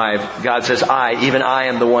 43:25, God says, I, even I,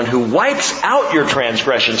 am the one who wipes out your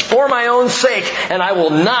transgressions for my own sake, and I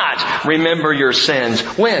will not remember your sins.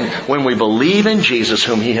 When? When we believe in Jesus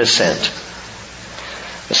whom He has sent.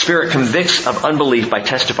 The Spirit convicts of unbelief by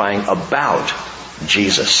testifying about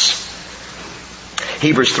Jesus.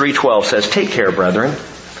 Hebrews 3:12 says, take care, brethren,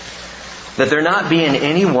 that there not be in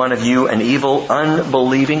any one of you an evil,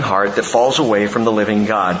 unbelieving heart that falls away from the living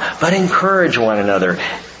God, but encourage one another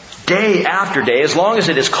day after day, as long as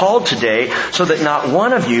it is called today, so that not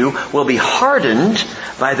one of you will be hardened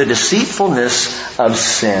by the deceitfulness of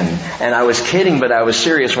sin. And I was kidding, but I was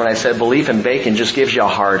serious when I said belief in bacon just gives you a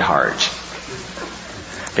hard heart.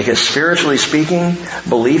 Because spiritually speaking,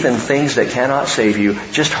 belief in things that cannot save you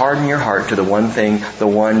just harden your heart to the one thing, the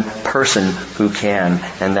one person who can,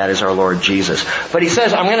 and that is our Lord Jesus. But He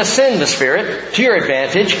says, I'm going to send the Spirit to your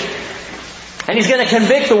advantage, and He's going to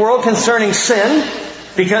convict the world concerning sin,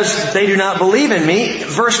 because they do not believe in me.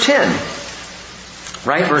 Verse 10.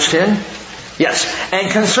 Right? Verse 10? Yes.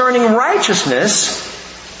 And concerning righteousness,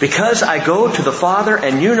 because I go to the Father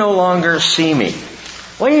and you no longer see me.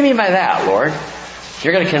 What do you mean by that, Lord?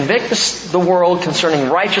 You're going to convict the world concerning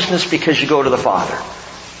righteousness because you go to the Father.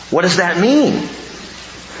 What does that mean?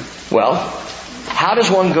 Well, how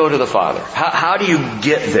does one go to the Father? How do you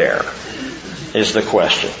get there is the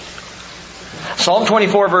question. Psalm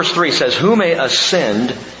 24 verse 3 says, who may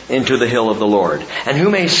ascend into the hill of the Lord? And who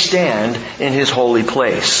may stand in His holy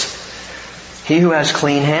place? He who has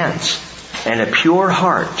clean hands and a pure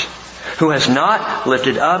heart, who has not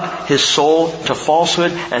lifted up his soul to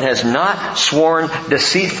falsehood and has not sworn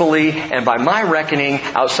deceitfully. And by my reckoning,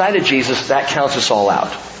 outside of Jesus, that counts us all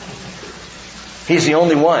out. He's the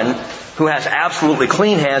only one who has absolutely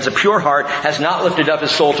clean hands, a pure heart, has not lifted up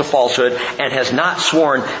his soul to falsehood, and has not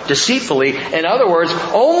sworn deceitfully. In other words,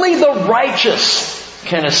 only the righteous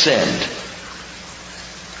can ascend.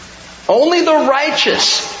 Only the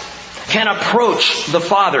righteous can approach the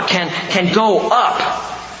Father, can go up.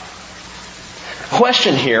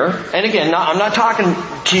 Question here, and again, I'm not talking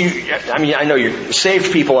to you, I know you're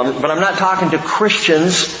saved people, but I'm not talking to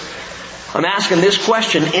Christians. I'm asking this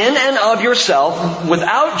question, in and of yourself,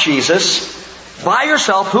 without Jesus, by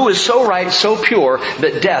yourself, who is so right, so pure,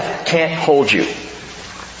 that death can't hold you?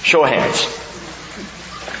 Show of hands.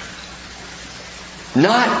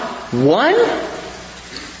 Not one?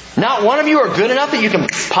 Not one of you are good enough that you can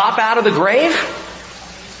pop out of the grave?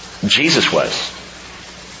 Jesus was.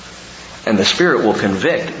 And the Spirit will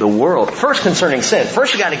convict the world. First concerning sin.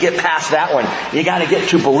 First you got to get past that one. You got to get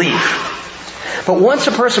to belief. But once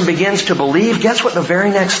a person begins to believe, guess what the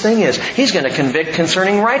very next thing is? He's going to convict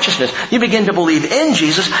concerning righteousness. You begin to believe in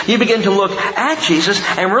Jesus. You begin to look at Jesus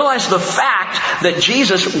and realize the fact that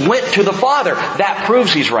Jesus went to the Father. That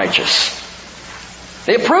proves He's righteous.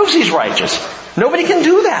 It proves He's righteous. Nobody can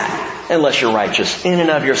do that unless you're righteous in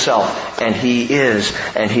and of yourself. And He is,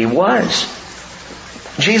 and He was.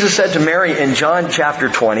 Jesus said to Mary in John chapter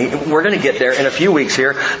 20, we're going to get there in a few weeks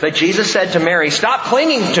here, but Jesus said to Mary, "Stop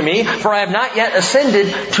clinging to me, for I have not yet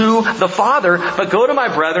ascended to the Father, but go to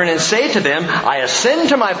my brethren and say to them, I ascend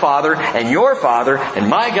to my Father and your Father, and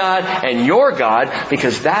my God and your God,"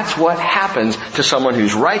 because that's what happens to someone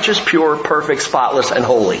who's righteous, pure, perfect, spotless, and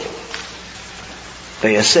holy.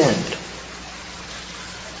 They ascend.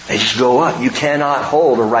 They just go up. You cannot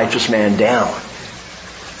hold a righteous man down.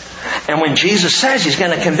 And when Jesus says He's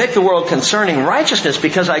going to convict the world concerning righteousness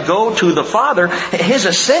because I go to the Father, His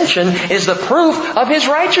ascension is the proof of His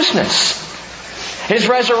righteousness. His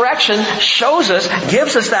resurrection shows us,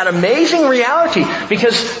 gives us that amazing reality.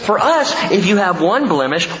 Because for us, if you have one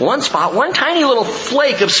blemish, one spot, one tiny little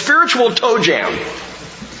flake of spiritual toe jam,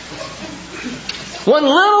 one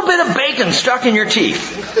little bit of bacon stuck in your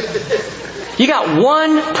teeth, you got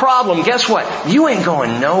one problem. Guess what? You ain't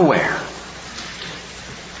going nowhere.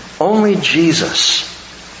 Only Jesus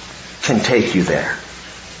can take you there.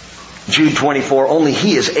 Jude 24, only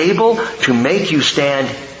He is able to make you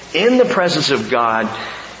stand in the presence of God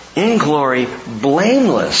in glory,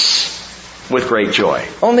 blameless, with great joy.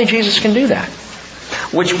 Only Jesus can do that.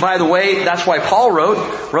 Which, by the way, that's why Paul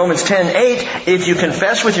wrote, Romans 10:8, if you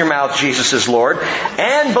confess with your mouth Jesus is Lord,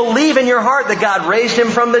 and believe in your heart that God raised Him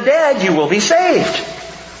from the dead, you will be saved.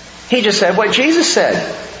 He just said what Jesus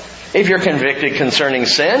said. If you're convicted concerning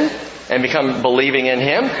sin and become believing in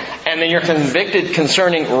Him, and then you're convicted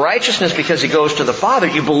concerning righteousness because He goes to the Father,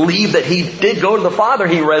 you believe that He did go to the Father,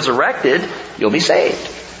 He resurrected, you'll be saved.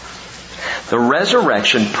 The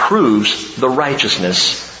resurrection proves the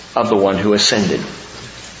righteousness of the one who ascended.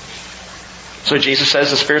 So Jesus says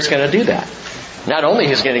the Spirit's going to do that. Not only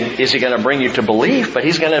is He going to bring you to belief, but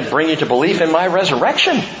He's going to bring you to belief in my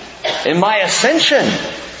resurrection, in my ascension.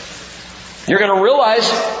 You're going to realize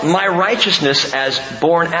my righteousness as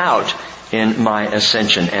borne out in my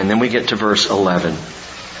ascension. And then we get to verse 11.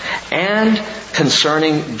 And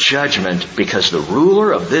concerning judgment, because the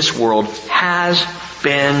ruler of this world has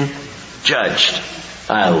been judged.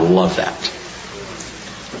 I love that.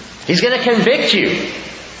 He's going to convict you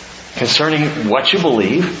concerning what you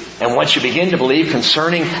believe, and once you begin to believe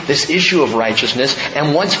concerning this issue of righteousness,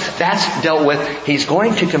 and once that's dealt with, He's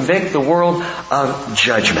going to convict the world of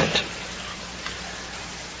judgment.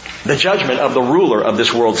 The judgment of the ruler of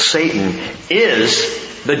this world, Satan,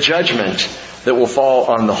 is the judgment that will fall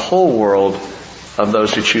on the whole world of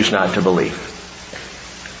those who choose not to believe.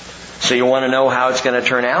 So you want to know how it's going to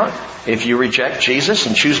turn out if you reject Jesus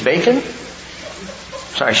and choose bacon?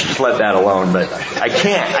 Sorry, I should just let that alone, but I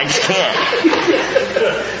can't. I just can't.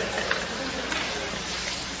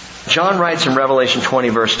 John writes in Revelation 20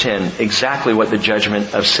 verse 10 exactly what the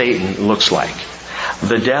judgment of Satan looks like.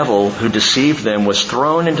 The devil who deceived them was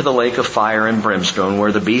thrown into the lake of fire and brimstone,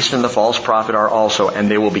 where the beast and the false prophet are also, and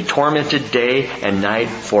they will be tormented day and night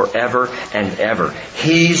forever and ever.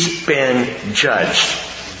 He's been judged.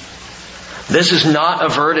 This is not a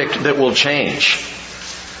verdict that will change.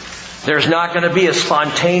 There's not going to be a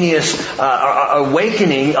spontaneous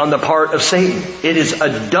awakening on the part of Satan. It is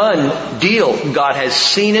a done deal. God has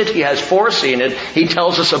seen it. He has foreseen it. He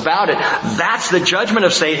tells us about it. That's the judgment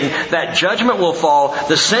of Satan. That judgment will fall.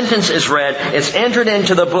 The sentence is read. It's entered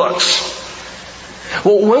into the books.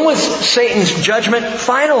 Well, when was Satan's judgment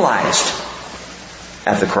finalized?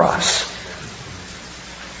 At the cross.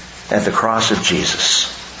 At the cross of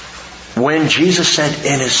Jesus. When Jesus said,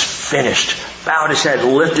 "It is finished," bowed his head,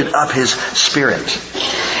 lifted up his spirit.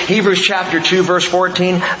 Hebrews chapter 2 verse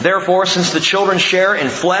 14, therefore, since the children share in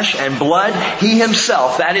flesh and blood, he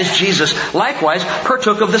himself, that is Jesus, likewise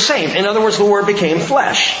partook of the same. In other words, the Word became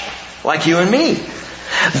flesh, like you and me.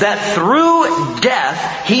 That through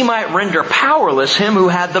death he might render powerless him who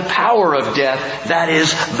had the power of death, that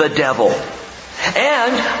is, the devil.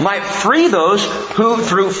 And might free those who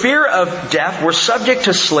through fear of death were subject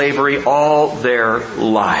to slavery all their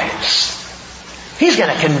lives. He's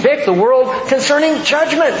going to convict the world concerning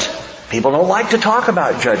judgment. People don't like to talk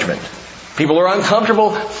about judgment. People are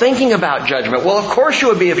uncomfortable thinking about judgment. Well, of course you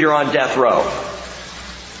would be if you're on death row.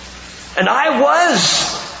 And I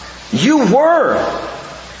was. You were.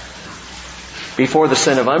 Before the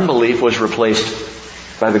sin of unbelief was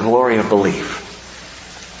replaced by the glory of belief.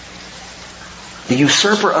 The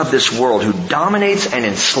usurper of this world who dominates and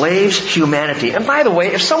enslaves humanity. And by the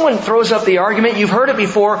way, if someone throws up the argument, you've heard it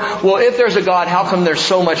before, well, if there's a God, how come there's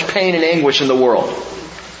so much pain and anguish in the world?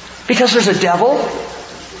 Because there's a devil?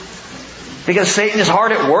 Because Satan is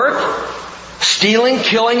hard at work? Stealing,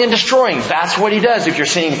 killing, and destroying. That's what he does. If you're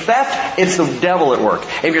seeing theft, it's the devil at work.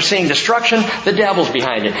 If you're seeing destruction, the devil's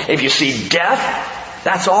behind it. If you see death,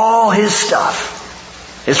 that's all his stuff.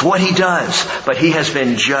 It's what he does. But he has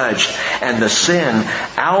been judged. And the sin,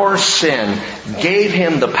 our sin, gave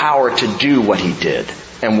him the power to do what he did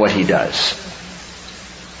and what he does.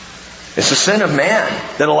 It's the sin of man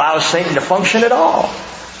that allows Satan to function at all.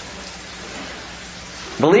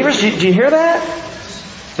 Believers, do you hear that?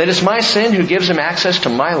 That it's my sin who gives him access to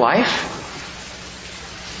my life?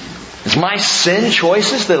 It's my sin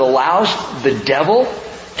choices that allows the devil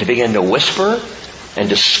to begin to whisper and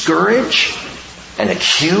discourage and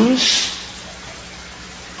accuse.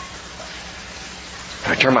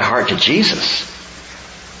 I turn my heart to Jesus.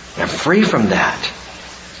 I'm free from that.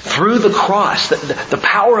 Through the cross, the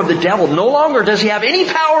power of the devil, no longer does he have any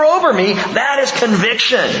power over me. That is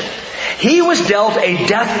conviction. He was dealt a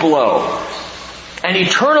death blow. An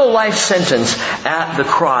eternal life sentence at the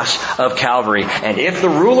cross of Calvary. And if the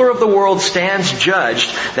ruler of the world stands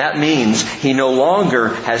judged, that means he no longer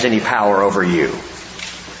has any power over you.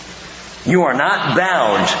 You are not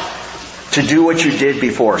bound to do what you did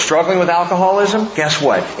before. Struggling with alcoholism? Guess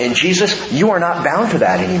what? In Jesus, you are not bound to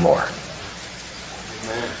that anymore.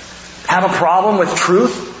 Have a problem with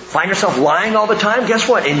truth? Find yourself lying all the time? Guess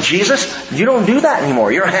what? In Jesus, you don't do that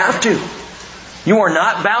anymore. You don't have to. You are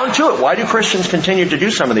not bound to it. Why do Christians continue to do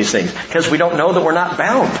some of these things? Because we don't know that we're not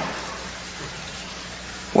bound.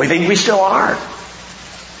 We think we still are.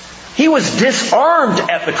 He was disarmed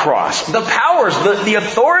at the cross. The powers, the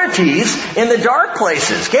authorities in the dark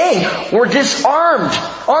places, gang, were disarmed.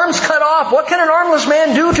 Arms cut off. What can an armless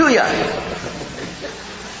man do to you?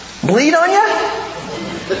 Bleed on you?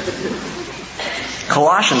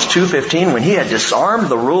 Colossians 2:15, when he had disarmed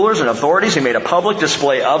the rulers and authorities, he made a public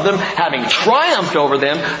display of them, having triumphed over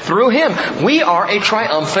them through him. We are a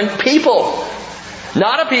triumphant people.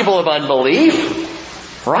 Not a people of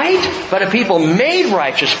unbelief, right? But a people made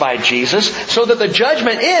righteous by Jesus, so that the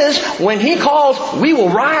judgment is, when he calls, we will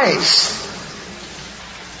rise.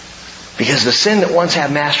 Because the sin that once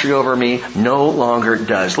had mastery over me no longer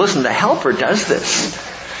does. Listen, the Helper does this.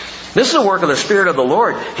 This is the work of the Spirit of the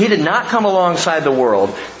Lord. He did not come alongside the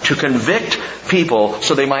world to convict people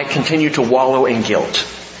so they might continue to wallow in guilt.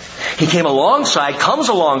 He comes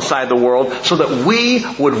alongside the world so that we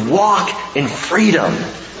would walk in freedom.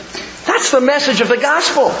 That's the message of the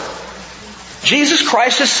gospel. Jesus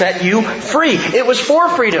Christ has set you free. It was for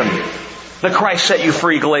freedom that Christ set you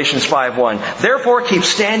free, Galatians 5:1. Therefore keep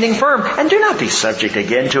standing firm and do not be subject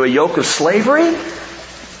again to a yoke of slavery.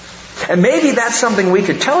 And maybe that's something we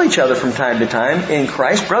could tell each other from time to time in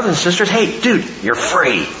Christ. Brothers and sisters, hey, dude, you're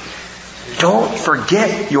free. Don't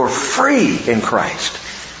forget you're free in Christ.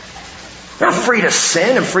 Not free to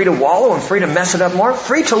sin and free to wallow and free to mess it up more.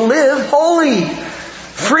 Free to live holy.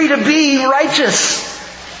 Free to be righteous.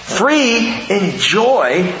 Free in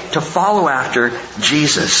joy to follow after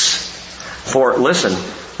Jesus. For, listen,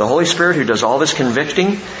 the Holy Spirit who does all this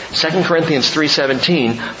convicting, 2 Corinthians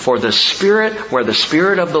 3:17, for the Spirit, where the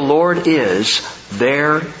Spirit of the Lord is,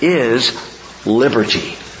 there is liberty.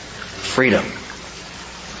 Freedom.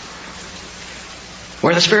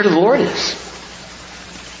 Where the Spirit of the Lord is.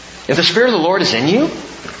 If the Spirit of the Lord is in you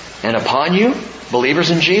and upon you, believers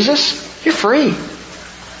in Jesus, you're free.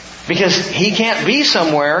 Because He can't be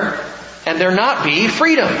somewhere and there not be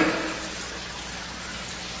freedom.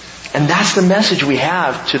 And that's the message we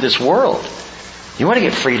have to this world. You want to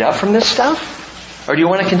get freed up from this stuff? Or do you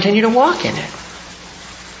want to continue to walk in it?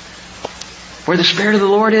 Where the Spirit of the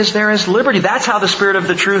Lord is, there is liberty. That's how the Spirit of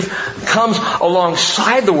the truth comes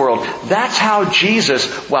alongside the world. That's how Jesus,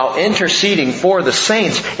 while interceding for the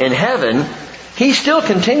saints in heaven, He still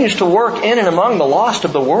continues to work in and among the lost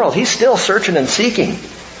of the world. He's still searching and seeking.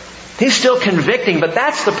 He's still convicting, but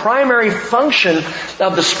that's the primary function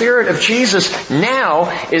of the Spirit of Jesus now,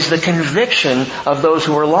 is the conviction of those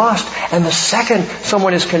who are lost. And the second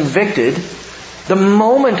someone is convicted, the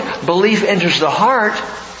moment belief enters the heart,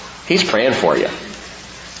 He's praying for you.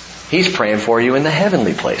 He's praying for you in the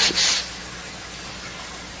heavenly places.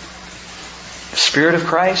 The Spirit of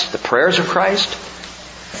Christ, the prayers of Christ,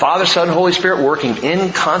 Father, Son, Holy Spirit working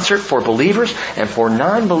in concert for believers and for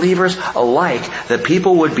non-believers alike, that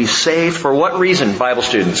people would be saved. For what reason, Bible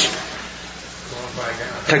students?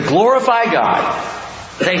 To glorify God.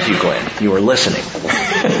 Thank you, Glenn. You were listening.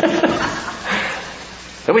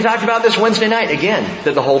 And we talked about this Wednesday night again,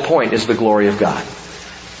 that the whole point is the glory of God.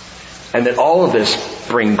 And that all of this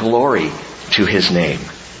bring glory to His name.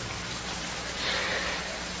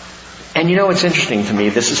 And you know what's interesting to me?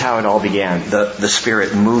 This is how it all began. The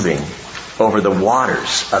Spirit moving over the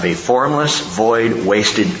waters of a formless, void,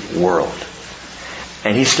 wasted world.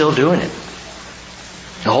 And He's still doing it.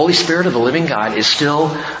 The Holy Spirit of the living God is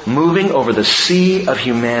still moving over the sea of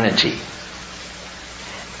humanity.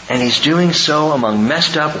 And He's doing so among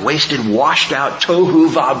messed up, wasted, washed out, tohu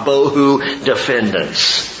vabohu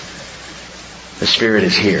defendants. The Spirit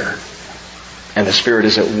is here. And the Spirit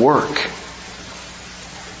is at work.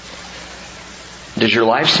 Does your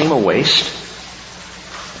life seem a waste?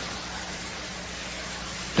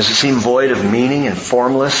 Does it seem void of meaning and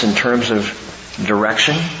formless in terms of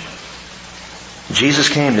direction? Jesus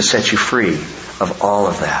came to set you free of all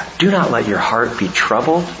of that. Do not let your heart be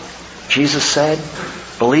troubled, Jesus said.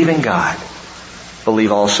 Believe in God.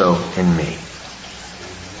 Believe also in me.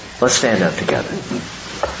 Let's stand up together.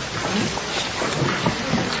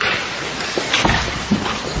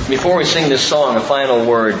 Before we sing this song, a final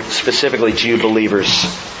word specifically to you believers.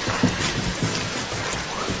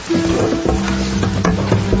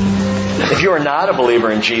 If you are not a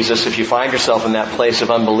believer in Jesus, if you find yourself in that place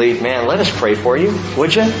of unbelief, man, let us pray for you,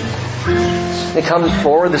 would you? And come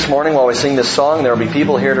forward this morning while we sing this song. There will be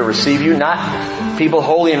people here to receive you. Not people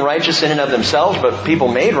holy and righteous in and of themselves, but people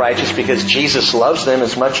made righteous because Jesus loves them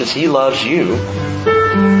as much as He loves you.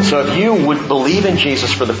 So if you would believe in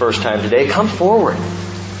Jesus for the first time today, come forward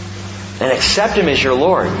and accept Him as your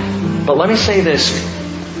Lord. But let me say this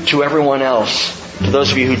to everyone else, to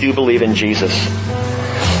those of you who do believe in Jesus.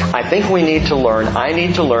 I think I need to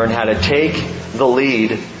learn how to take the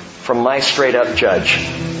lead from my straight up judge.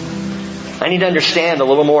 I need to understand a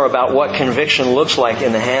little more about what conviction looks like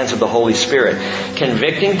in the hands of the Holy Spirit.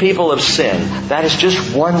 Convicting people of sin, that is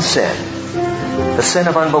just one sin. The sin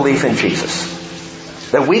of unbelief in Jesus.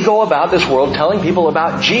 That we go about this world telling people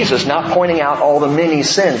about Jesus, not pointing out all the many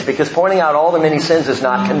sins. Because pointing out all the many sins is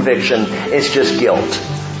not conviction, it's just guilt.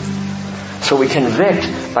 So we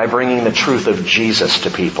convict by bringing the truth of Jesus to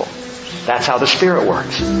people. That's how the Spirit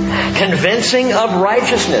works. Convincing of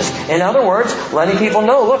righteousness. In other words, letting people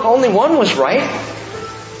know, look, only one was right.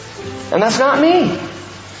 And that's not me. And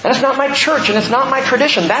that's not my church. And it's not my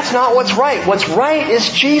tradition. That's not what's right. What's right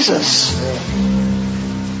is Jesus.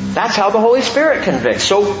 That's how the Holy Spirit convicts.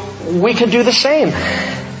 So we can do the same.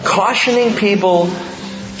 Cautioning people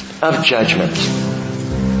of judgment.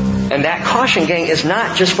 And that caution, gang, is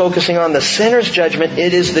not just focusing on the sinner's judgment.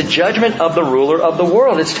 It is the judgment of the ruler of the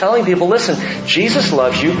world. It's telling people, listen, Jesus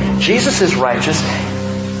loves you. Jesus is righteous.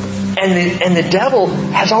 And the devil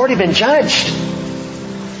has already been judged.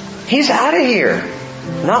 He's out of here.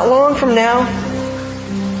 Not long from now.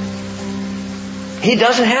 He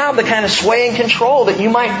doesn't have the kind of sway and control that you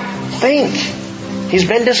might think. He's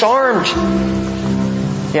been disarmed.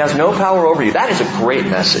 He has no power over you. That is a great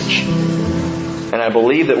message. And I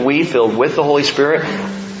believe that we, filled with the Holy Spirit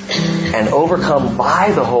and overcome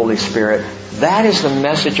by the Holy Spirit, that is the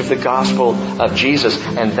message of the gospel of Jesus.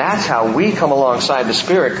 And that's how we come alongside the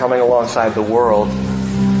Spirit, coming alongside the world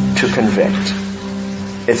to convict.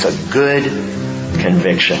 It's a good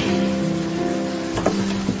conviction.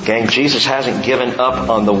 Gang, Jesus hasn't given up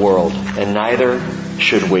on the world, and neither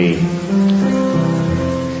should we.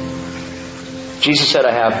 Jesus said,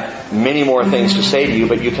 I have many more things to say to you,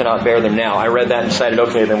 but you cannot bear them now. I read that and decided,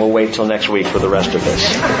 okay, then we'll wait till next week for the rest of this.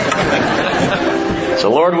 So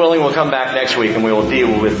Lord willing, we'll come back next week and we will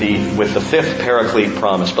deal with the fifth Paraclete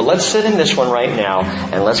promise. But let's sit in this one right now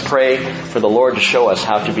and let's pray for the Lord to show us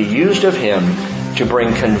how to be used of Him to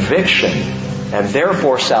bring conviction and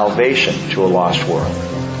therefore salvation to a lost world.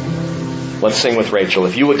 Let's sing with Rachel.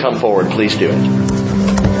 If you would come forward, please do it.